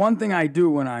 So one thing I do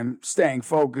when I'm staying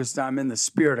focused, I'm in the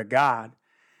Spirit of God,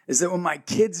 is that when my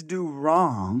kids do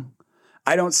wrong,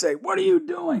 I don't say, what are you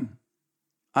doing?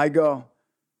 I go,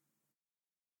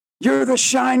 you're the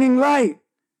shining light.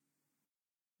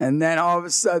 And then all of a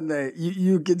sudden,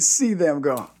 you can see them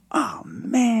go, oh,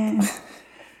 man,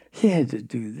 had to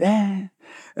do that.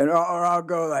 Or I'll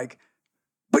go like,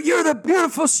 but you're the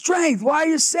beautiful strength. Why are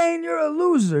you saying you're a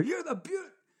loser? You're the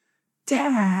beautiful.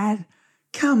 Dad,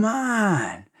 come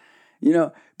on.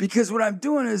 Because what I'm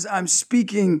doing is I'm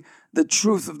speaking the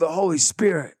truth of the Holy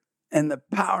Spirit and the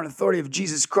power and authority of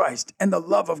Jesus Christ and the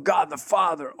love of God the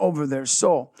Father over their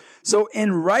soul. So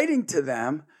in writing to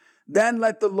them, then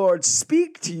let the Lord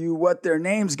speak to you what their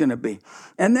name's going to be.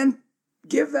 And then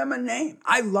give them a name.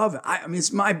 I love it. I mean,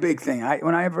 it's my big thing.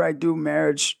 Whenever I do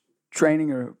marriage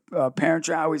training or parent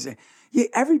training, I always say, yeah,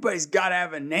 everybody's got to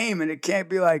have a name, and it can't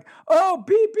be like, oh,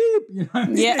 beep, beep. You know what I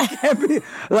mean? Yeah. It can't be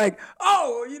like,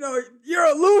 oh, you're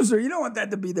a loser. You don't want that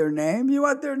to be their name. You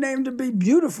want their name to be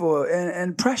beautiful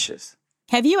and precious.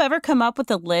 Have you ever come up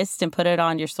with a list and put it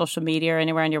on your social media or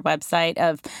anywhere on your website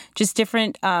of just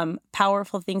different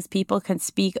powerful things people can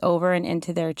speak over and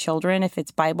into their children, if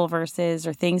it's Bible verses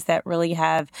or things that really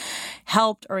have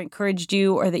helped or encouraged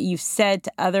you or that you've said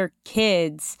to other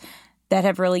kids that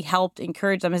have really helped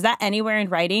encourage them? Is that anywhere in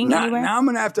writing? Anywhere? Now I'm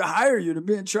going to have to hire you to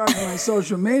be in charge of my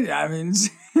social media. I mean,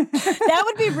 that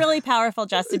would be really powerful,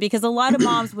 Justin, because a lot of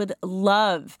moms would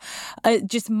love,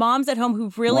 just moms at home who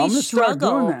really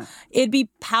struggle. It'd be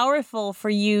powerful for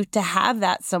you to have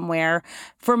that somewhere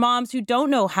for moms who don't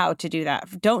know how to do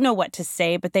that, don't know what to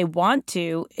say, but they want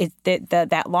to.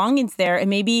 That longing's there, and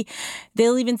maybe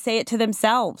they'll even say it to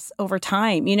themselves over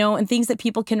time, and things that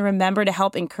people can remember to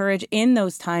help encourage in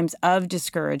those times of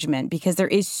discouragement, because there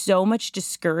is so much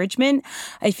discouragement.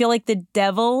 I feel like the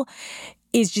devil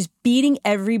is just beating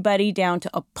everybody down to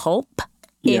a pulp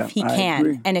if he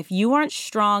can. And if you aren't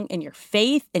strong in your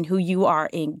faith and who you are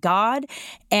in God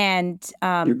and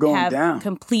have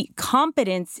complete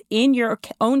confidence in your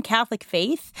own Catholic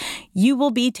faith, you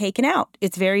will be taken out.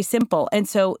 It's very simple. And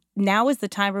so now is the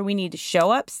time where we need to show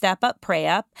up, step up, pray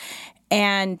up,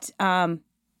 and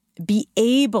be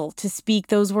able to speak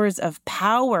those words of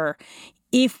power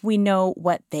if we know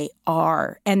what they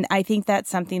are. And I think that's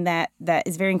something that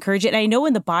is very encouraging. And I know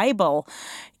in the Bible,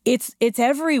 it's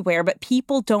everywhere, but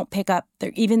people don't pick up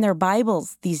even their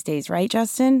Bibles these days, right,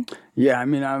 Justin? Yeah, I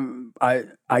mean,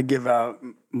 I give out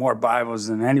more Bibles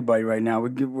than anybody right now.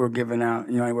 We're giving out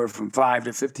anywhere from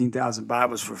 5,000 to 15,000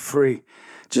 Bibles for free,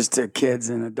 just to kids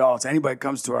and adults. Anybody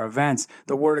comes to our events,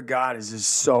 the Word of God is just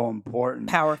so important.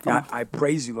 Powerful. I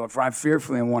praise you, Lord, for I'm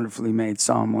fearfully and wonderfully made.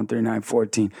 Psalm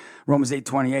 139:14, Romans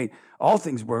 8:28. All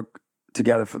things work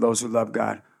together for those who love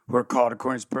God, who are called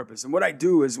according to His purpose. And what I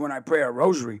do is when I pray a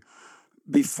rosary,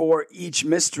 before each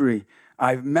mystery,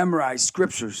 I've memorized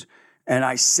scriptures and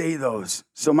I say those.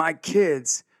 So my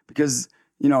kids, because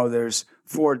there's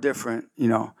 4 different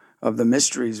of the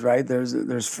mysteries, right?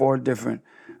 There's 4 different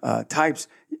types.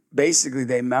 Basically,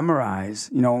 they memorize,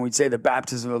 when we say the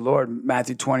baptism of the Lord,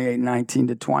 Matthew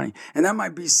 28:19-20. And that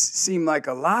might seem like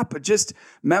a lot, but just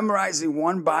memorizing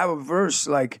one Bible verse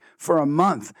like for a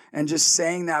month and just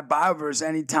saying that Bible verse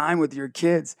anytime with your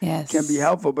kids can be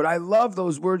helpful. But I love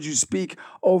those words you speak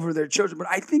over their children. But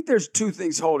I think there's 2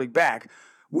 things holding back.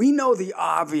 We know the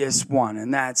obvious one,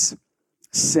 and that's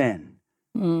sin.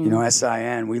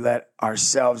 S-I-N. We let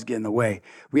ourselves get in the way.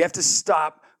 We have to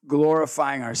stop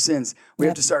glorifying our sins. We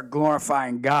have to start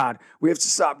glorifying God. We have to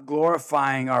stop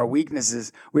glorifying our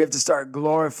weaknesses. We have to start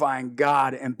glorifying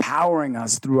God, empowering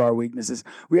us through our weaknesses.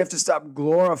 We have to stop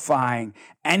glorifying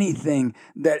anything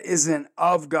that isn't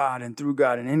of God and through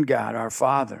God and in God, our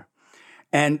Father.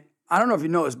 And I don't know if you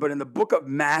know this, but in the book of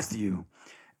Matthew,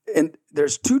 and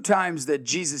there's 2 times that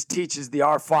Jesus teaches the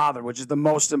Our Father, which is the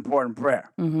most important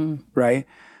prayer, right?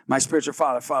 My spiritual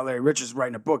father, Father Larry Richards, is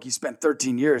writing a book. He spent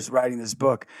 13 years writing this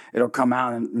book. It'll come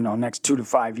out in next 2 to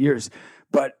 5 years.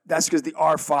 But that's because the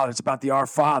Our Father, it's about the Our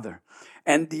Father.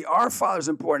 And the Our Father is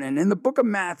important. And in the book of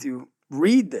Matthew,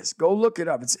 read this. Go look it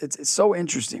up. It's so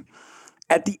interesting.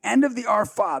 At the end of the Our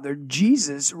Father,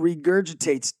 Jesus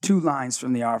regurgitates 2 lines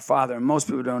from the Our Father. And most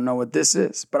people don't know what this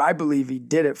is. But I believe he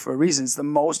did it for a reason. It's the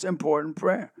most important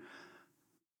prayer.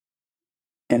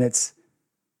 And it's,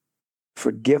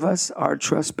 forgive us our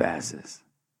trespasses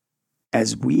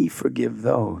as we forgive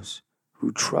those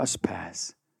who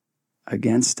trespass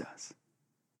against us.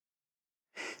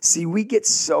 See, we get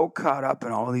so caught up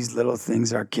in all these little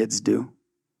things our kids do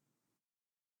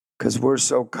because we're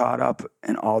so caught up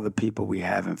in all the people we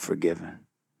haven't forgiven.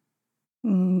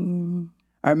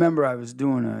 I remember I was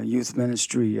doing a youth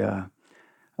ministry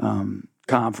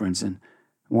conference, and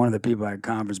one of the people at the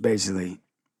conference, basically,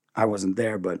 I wasn't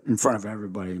there, but in front of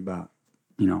everybody, about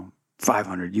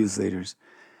 500 youth leaders,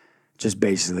 just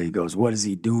basically goes, what is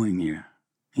he doing here?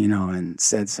 And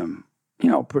said some,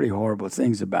 pretty horrible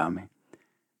things about me.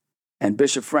 And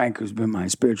Bishop Frank, who's been my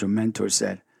spiritual mentor,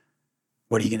 said,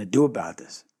 what are you going to do about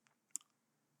this?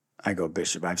 I go,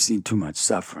 Bishop, I've seen too much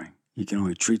suffering. You can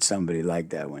only treat somebody like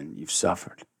that when you've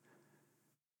suffered.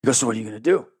 He goes, so what are you going to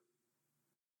do?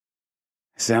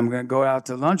 I said, I'm going to go out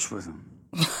to lunch with him.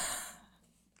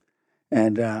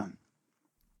 And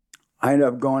I ended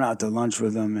up going out to lunch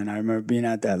with him, and I remember being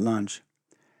at that lunch,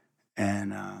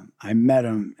 and I met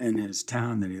him in his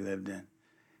town that he lived in,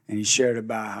 and he shared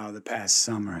about how the past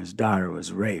summer his daughter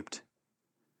was raped.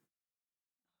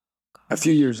 A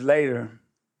few years later,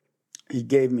 he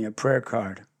gave me a prayer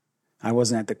card. I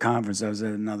wasn't at the conference. I was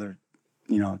at another,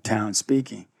 town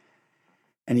speaking.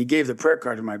 And he gave the prayer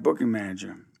card to my booking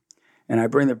manager.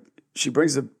 And she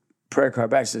brings the prayer card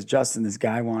back. She says, Justin, this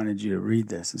guy wanted you to read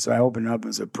this. And so I opened it up, and it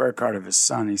was a prayer card of his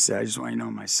son. He said, I just want you to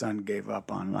know my son gave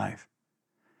up on life.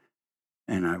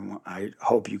 And I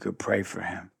hope you could pray for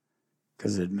him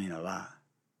because it'd mean a lot.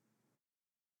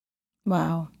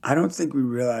 Wow. I don't think we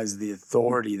realize the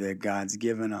authority that God's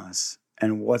given us,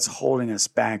 and what's holding us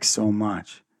back so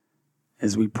much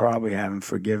is we probably haven't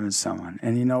forgiven someone.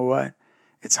 And you know what?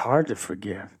 It's hard to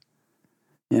forgive.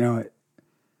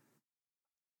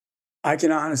 I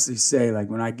can honestly say, like,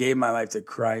 when I gave my life to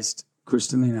Christ,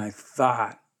 Christalina, I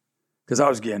thought, because I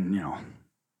was getting,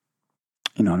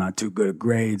 not too good at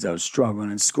grades. I was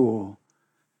struggling in school.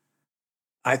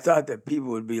 I thought that people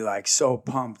would be like so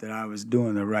pumped that I was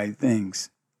doing the right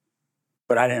things.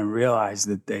 But I didn't realize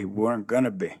that they weren't going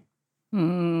to be.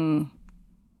 And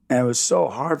it was so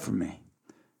hard for me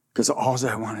because all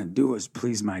I wanted to do was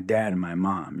please my dad and my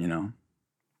mom,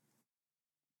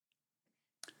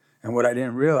 And what I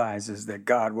didn't realize is that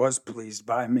God was pleased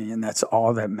by me, and that's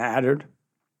all that mattered.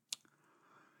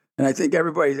 And I think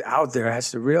everybody out there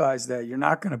has to realize that you're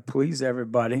not going to please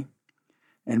everybody,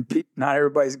 and not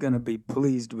everybody's going to be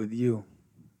pleased with you.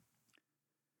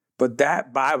 But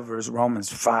that Bible verse, Romans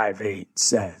 5:8,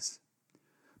 says,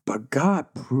 but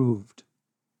God proved,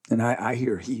 and I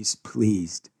hear he's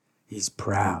pleased, he's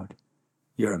proud,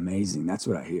 you're amazing. That's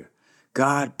what I hear.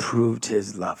 God proved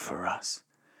his love for us,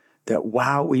 that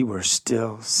while we were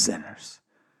still sinners,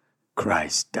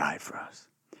 Christ died for us.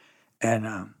 And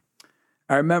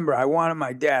I remember I wanted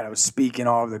my dad. I was speaking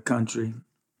all over the country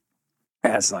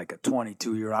as like a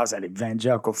 22-year-old. I was at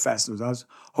evangelical festivals. I was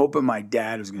hoping my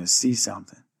dad was going to see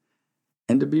something.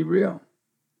 And to be real,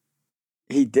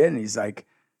 he didn't. He's like,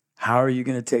 how are you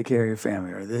going to take care of your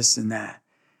family, or this and that?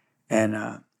 And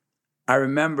I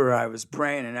remember I was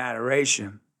praying in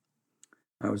adoration.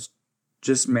 I was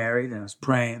just married, and I was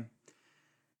praying.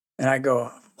 And I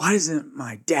go, why doesn't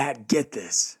my dad get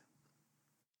this?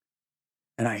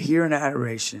 And I hear in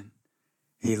adoration,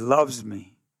 he loves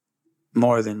me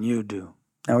more than you do.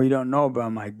 Now, what you don't know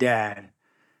about my dad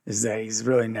is that he's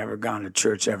really never gone to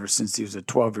church ever since he was a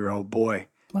 12-year-old boy.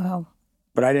 Wow.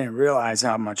 But I didn't realize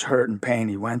how much hurt and pain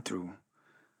he went through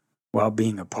while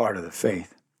being a part of the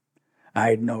faith. I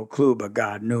had no clue, but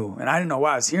God knew. And I didn't know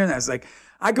why I was hearing that. It's like,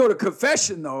 I go to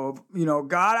confession, though.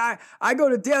 God, I go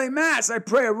to daily mass. I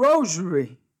pray a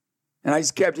rosary. And I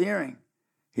just kept hearing,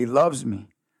 he loves me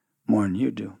more than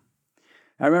you do.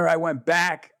 I remember I went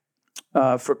back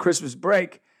for Christmas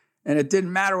break, and it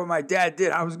didn't matter what my dad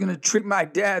did. I was going to treat my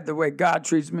dad the way God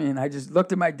treats me. And I just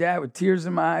looked at my dad with tears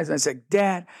in my eyes. And I said,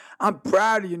 Dad, I'm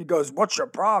proud of you. And he goes, what's your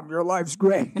problem? Your life's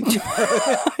great.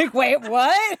 Like, wait,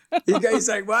 what? He's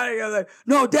like, what? I was like,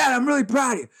 no, Dad, I'm really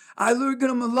proud of you. I'm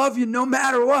going to love you no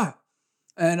matter what.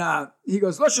 And he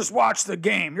goes, let's just watch the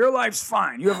game. Your life's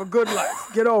fine. You have a good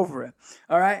life. Get over it.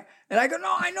 All right? And I go,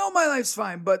 no, I know my life's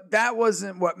fine. But that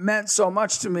wasn't what meant so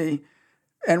much to me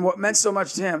and what meant so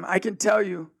much to him. I can tell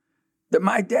you that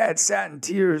my dad sat in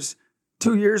tears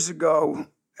 2 years ago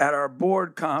at our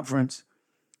board conference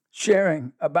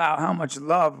sharing about how much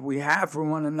love we have for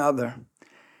one another.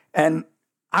 And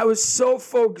I was so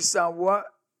focused on what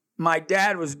my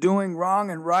dad was doing wrong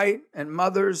and right, and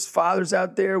mothers, fathers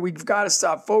out there, we've got to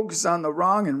stop focusing on the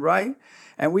wrong and right,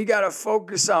 and we got to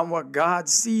focus on what God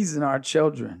sees in our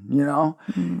children,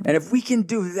 And if we can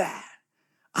do that,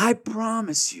 I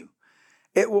promise you,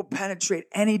 it will penetrate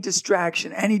any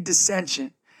distraction, any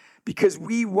dissension, because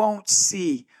we won't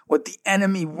see what the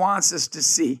enemy wants us to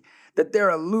see, that they're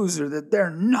a loser, that they're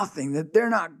nothing, that they're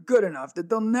not good enough, that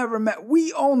they'll never met.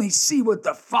 We only see what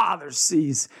the Father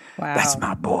sees. Wow. That's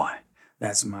my boy.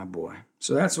 That's my boy.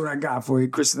 So that's what I got for you,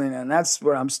 Christalina, and that's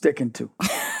what I'm sticking to.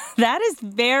 That is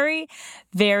very,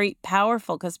 very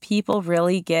powerful because people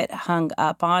really get hung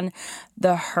up on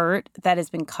the hurt that has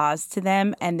been caused to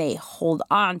them, and they hold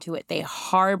on to it. They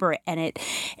harbor it,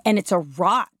 and it's a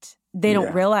rot. They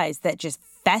don't realize that just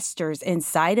festers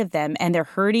inside of them and they're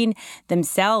hurting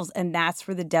themselves. And that's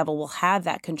where the devil will have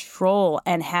that control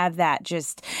and have that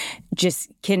just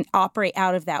can operate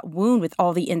out of that wound with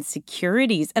all the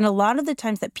insecurities. And a lot of the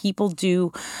times that people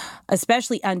do,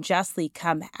 especially unjustly,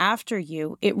 come after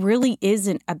you, it really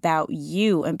isn't about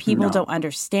you. And people don't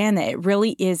understand that. It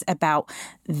really is about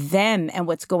them and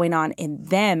what's going on in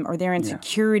them or their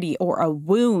insecurity or a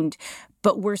wound.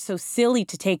 But we're so silly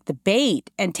to take the bait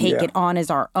and take it on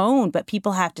as our own. But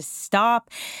people have to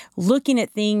stop looking at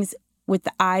things with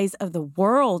the eyes of the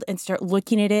world and start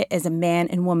looking at it as a man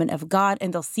and woman of God,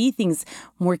 and they'll see things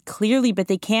more clearly, but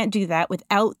they can't do that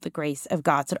without the grace of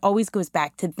God. So it always goes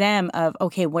back to them of,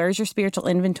 okay, where's your spiritual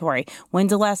inventory?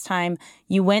 When's the last time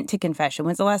you went to confession?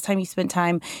 When's the last time you spent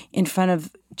time in front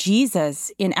of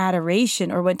Jesus in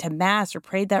adoration or went to mass or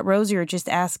prayed that rosary or just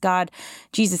asked God,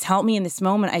 Jesus, help me in this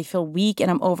moment. I feel weak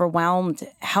and I'm overwhelmed.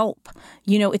 Help.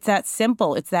 It's that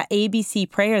simple. It's that ABC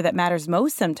prayer that matters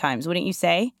most sometimes, wouldn't you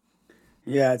say?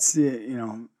 Yeah, it's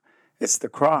it's the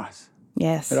cross.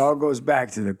 Yes. It all goes back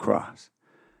to the cross.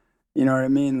 You know what I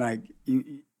mean? Like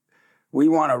we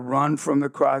want to run from the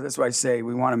cross. That's why I say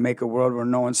we want to make a world where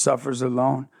no one suffers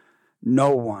alone.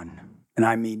 No one, and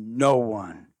I mean no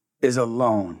one, is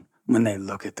alone when they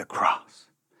look at the cross.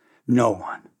 No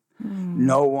one.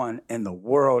 No one in the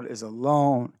world is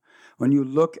alone when you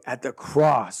look at the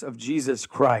cross of Jesus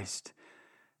Christ.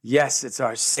 Yes, it's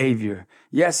our Savior.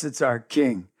 Yes, it's our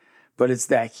King. But it's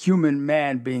that human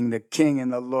man being the King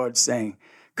and the Lord saying,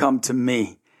 come to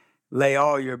me, lay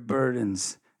all your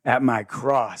burdens at my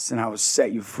cross, and I will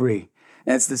set you free.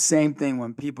 And it's the same thing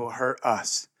when people hurt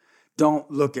us.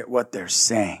 Don't look at what they're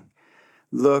saying.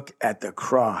 Look at the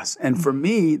cross. And for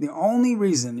me, the only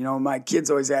reason, my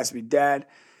kids always ask me, Dad,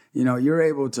 you're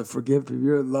able to forgive people,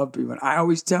 you're able to love people. And I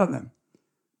always tell them,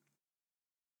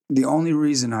 the only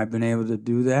reason I've been able to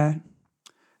do that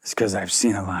is because I've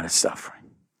seen a lot of suffering.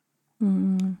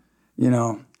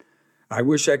 I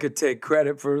wish I could take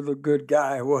credit for the good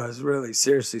guy I was, really,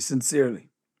 seriously,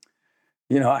 sincerely.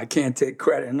 I can't take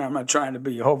credit, and I'm not trying to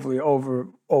be hopefully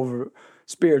over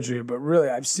spiritual, but really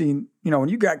I've seen, when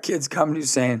you got kids coming to you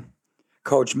saying,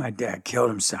 Coach, my dad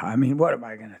killed himself. I mean, what am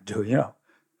I going to do,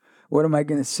 What am I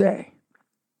going to say?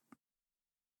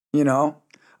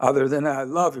 Other than I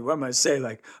love you, what am I going to say?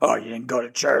 Like, oh, you didn't go to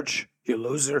church? You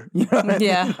loser. You know what I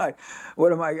mean? Like,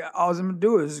 what am I? All I'm gonna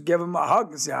do is give him a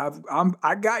hug and say,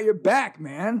 I got your back,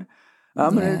 man.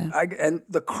 And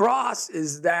the cross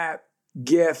is that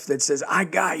gift that says, I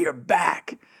got your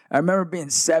back. I remember being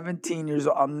 17 years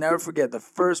old. I'll never forget the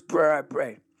first prayer I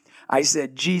prayed. I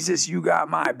said, Jesus, you got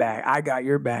my back. I got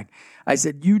your back. I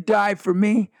said, you died for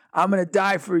me. I'm gonna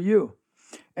die for you.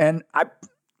 And I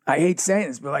hate saying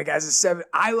this, but like as a 7,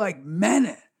 I meant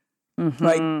it.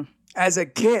 Like as a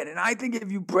kid. And I think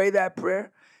if you pray that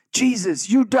prayer, Jesus,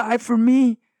 you die for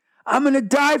me. I'm going to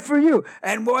die for you.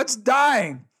 And what's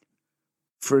dying?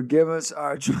 Forgive us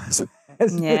our trespasses.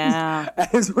 Yeah.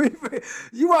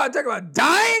 You want to talk about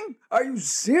dying? Are you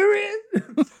serious?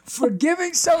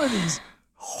 Forgiving some of these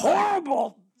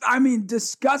horrible,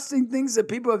 disgusting things that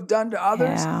people have done to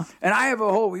others. Yeah. And I have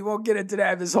we won't get into that, I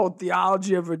have this whole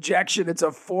theology of rejection. It's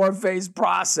a 4-phase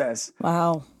process.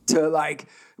 Wow. To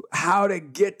how to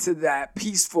get to that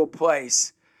peaceful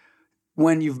place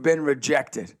when you've been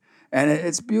rejected. And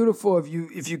it's beautiful if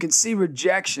you can see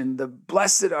rejection. The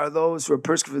blessed are those who are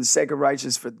persecuted for the sake of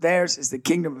righteousness, for theirs is the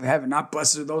kingdom of heaven. Not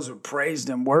blessed are those who are praised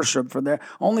and worshiped, for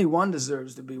only one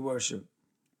deserves to be worshiped.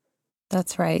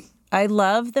 That's right. I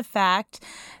love the fact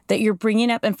that you're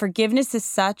bringing up, and forgiveness is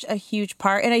such a huge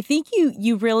part. And I think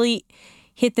you really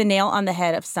hit the nail on the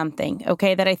head of something,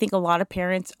 okay, that I think a lot of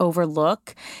parents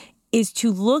overlook, is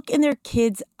to look in their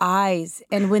kids' eyes.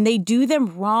 And when they do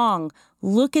them wrong,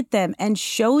 look at them and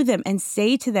show them and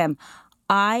say to them,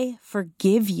 I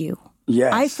forgive you.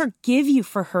 Yes. I forgive you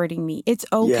for hurting me. It's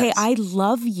okay. Yes. I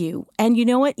love you. And you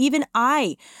know what? Even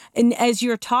and as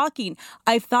you're talking,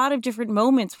 I've thought of different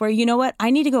moments where, you know what? I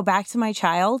need to go back to my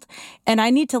child and I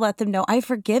need to let them know I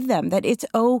forgive them, that it's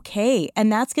okay. And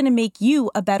that's going to make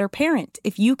you a better parent.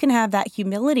 If you can have that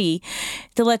humility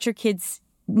to let your kids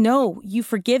know you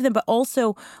forgive them, but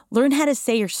also learn how to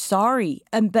say you're sorry,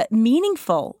 but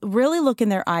meaningful. Really look in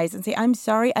their eyes and say, I'm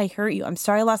sorry I hurt you. I'm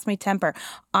sorry I lost my temper.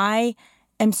 I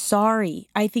am sorry.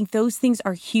 I think those things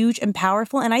are huge and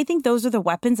powerful. And I think those are the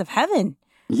weapons of heaven.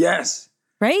 Yes.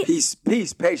 Right? Peace,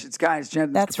 patience, kindness,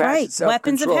 gentleness, That's compassion, right. self-control.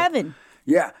 Weapons of heaven.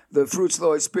 Yeah. The fruits of the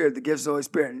Holy Spirit, the gifts of the Holy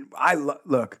Spirit. And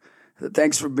look,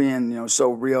 thanks for being,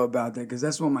 so real about that. Because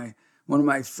that's one of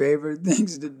my favorite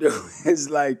things to do is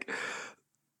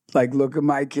like look at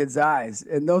my kids' eyes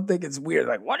and they'll think it's weird.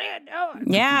 Like, what are you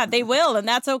doing? Yeah, they will. And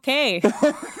that's okay.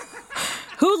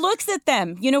 Who looks at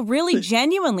them, really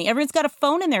genuinely? Everyone's got a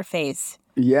phone in their face.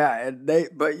 Yeah,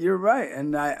 but you're right.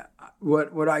 And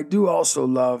what I do also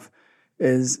love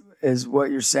is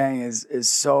what you're saying is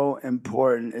so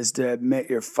important, is to admit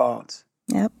your faults.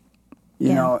 Yep.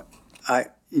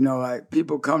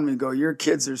 People come to me and go, your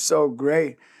kids are so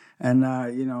great. And,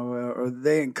 or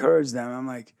they encourage them. I'm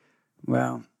like,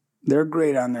 well, they're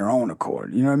great on their own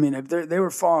accord. You know what I mean? If they were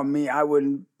following me,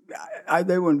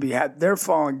 they wouldn't be happy. They're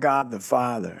following God the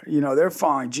Father. They're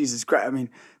following Jesus Christ. I mean,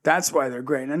 that's why they're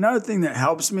great. And another thing that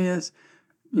helps me is,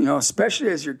 especially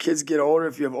as your kids get older,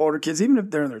 if you have older kids, even if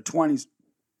they're in their 20s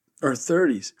or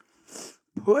 30s,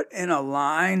 put in a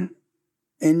line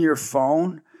in your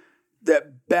phone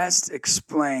that best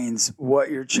explains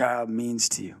what your child means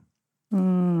to you.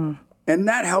 Mm. And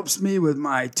that helps me with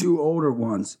my two older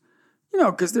ones,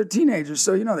 because they're teenagers.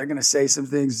 So, they're going to say some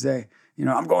things, say,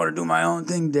 I'm going to do my own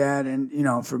thing, Dad.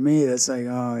 And, for me, that's like,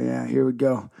 oh, yeah, here we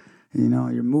go.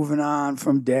 You're moving on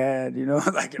from Dad,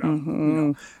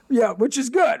 yeah, which is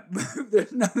good.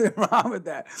 There's nothing wrong with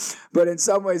that. But in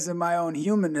some ways, in my own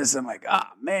humanness, I'm like,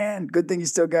 man, good thing you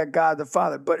still got God the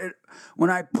Father. But when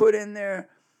I put in there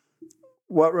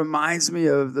what reminds me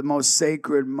of the most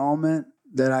sacred moment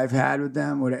that I've had with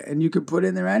them, and you can put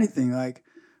in there anything like,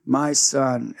 my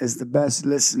son is the best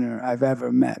listener I've ever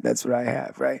met. That's what I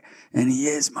have, right? And he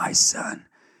is my son.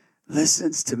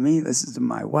 Listens to me, listens to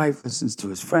my wife, listens to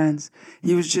his friends.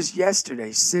 He was just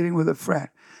yesterday sitting with a friend.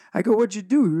 I go, what'd you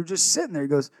do? You were just sitting there. He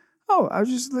goes, oh, I was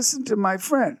just listening to my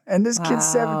friend. And this kid's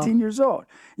 17 years old,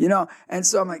 And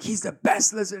so I'm like, he's the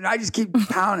best listener. And I just keep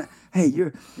pounding. Hey,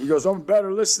 he goes, I'm a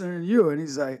better listener than you. And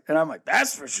he's like, and I'm like,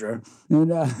 that's for sure. And,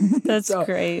 that's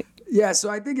great. Yeah, so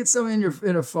I think it's something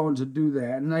in a phone to do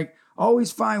that. And like,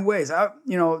 always find ways.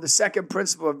 The second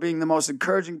principle of being the most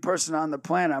encouraging person on the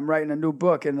planet, I'm writing a new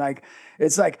book. And like,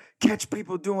 it's like, catch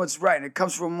people doing what's right. And it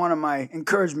comes from one of my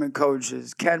encouragement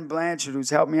coaches, Ken Blanchard, who's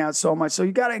helped me out so much. So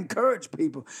you got to encourage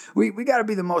people. We got to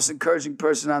be the most encouraging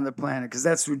person on the planet, because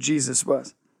that's who Jesus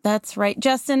was. That's right.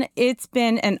 Justin, it's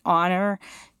been an honor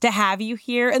to have you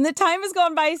here. And the time has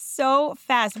gone by so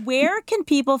fast. Where can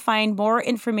people find more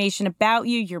information about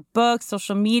you, your book,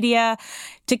 social media,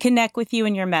 to connect with you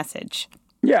and your message?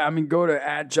 Yeah, go to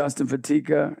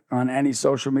 @JustinFatica on any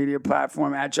social media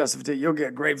platform, @JustinFatica. You'll get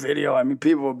a great video.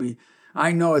 People will be,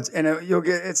 I know it's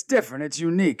different. It's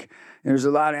unique. There's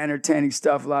a lot of entertaining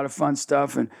stuff, a lot of fun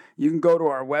stuff. And you can go to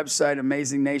our website,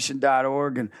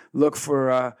 AmazingNation.org, and look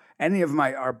for any of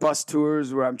our bus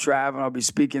tours where I'm traveling. I'll be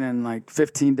speaking in like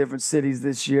 15 different cities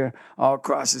this year, all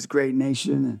across this great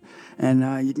nation.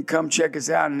 And you can come check us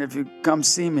out. And if you come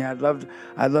see me, I'd love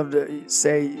to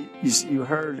say you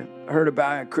heard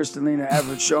about Kristalina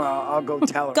Everett show. I'll go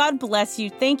tell her. God bless you.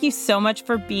 Thank you so much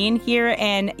for being here.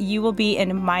 And you will be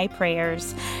in my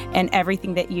prayers and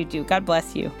everything that you do. God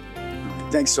bless you.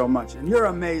 Thanks so much. And you're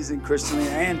amazing,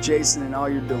 Kristalina, and Jason, and all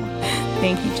you're doing.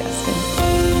 Thank you, Justin.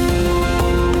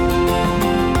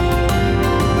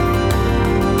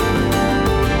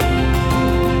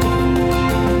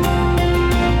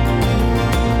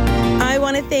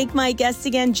 Thank my guest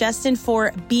again, Justin,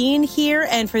 for being here.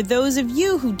 And for those of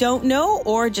you who don't know,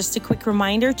 or just a quick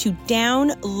reminder to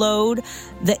download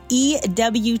the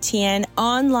EWTN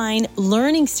online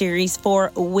learning series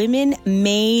for Women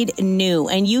Made New.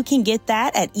 And you can get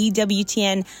that at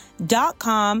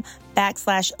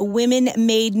EWTN.com/Women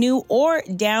Made New, or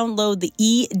download the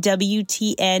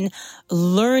EWTN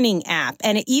Learning app.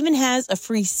 And it even has a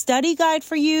free study guide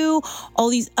for you, all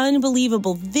these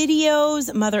unbelievable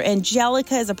videos. Mother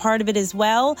Angelica is a part of it as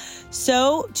well.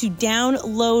 So to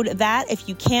download that if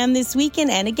you can this weekend.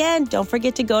 And again, don't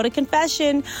forget to go to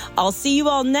confession. I'll see you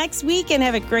all next week and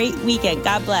have a great weekend.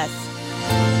 God bless.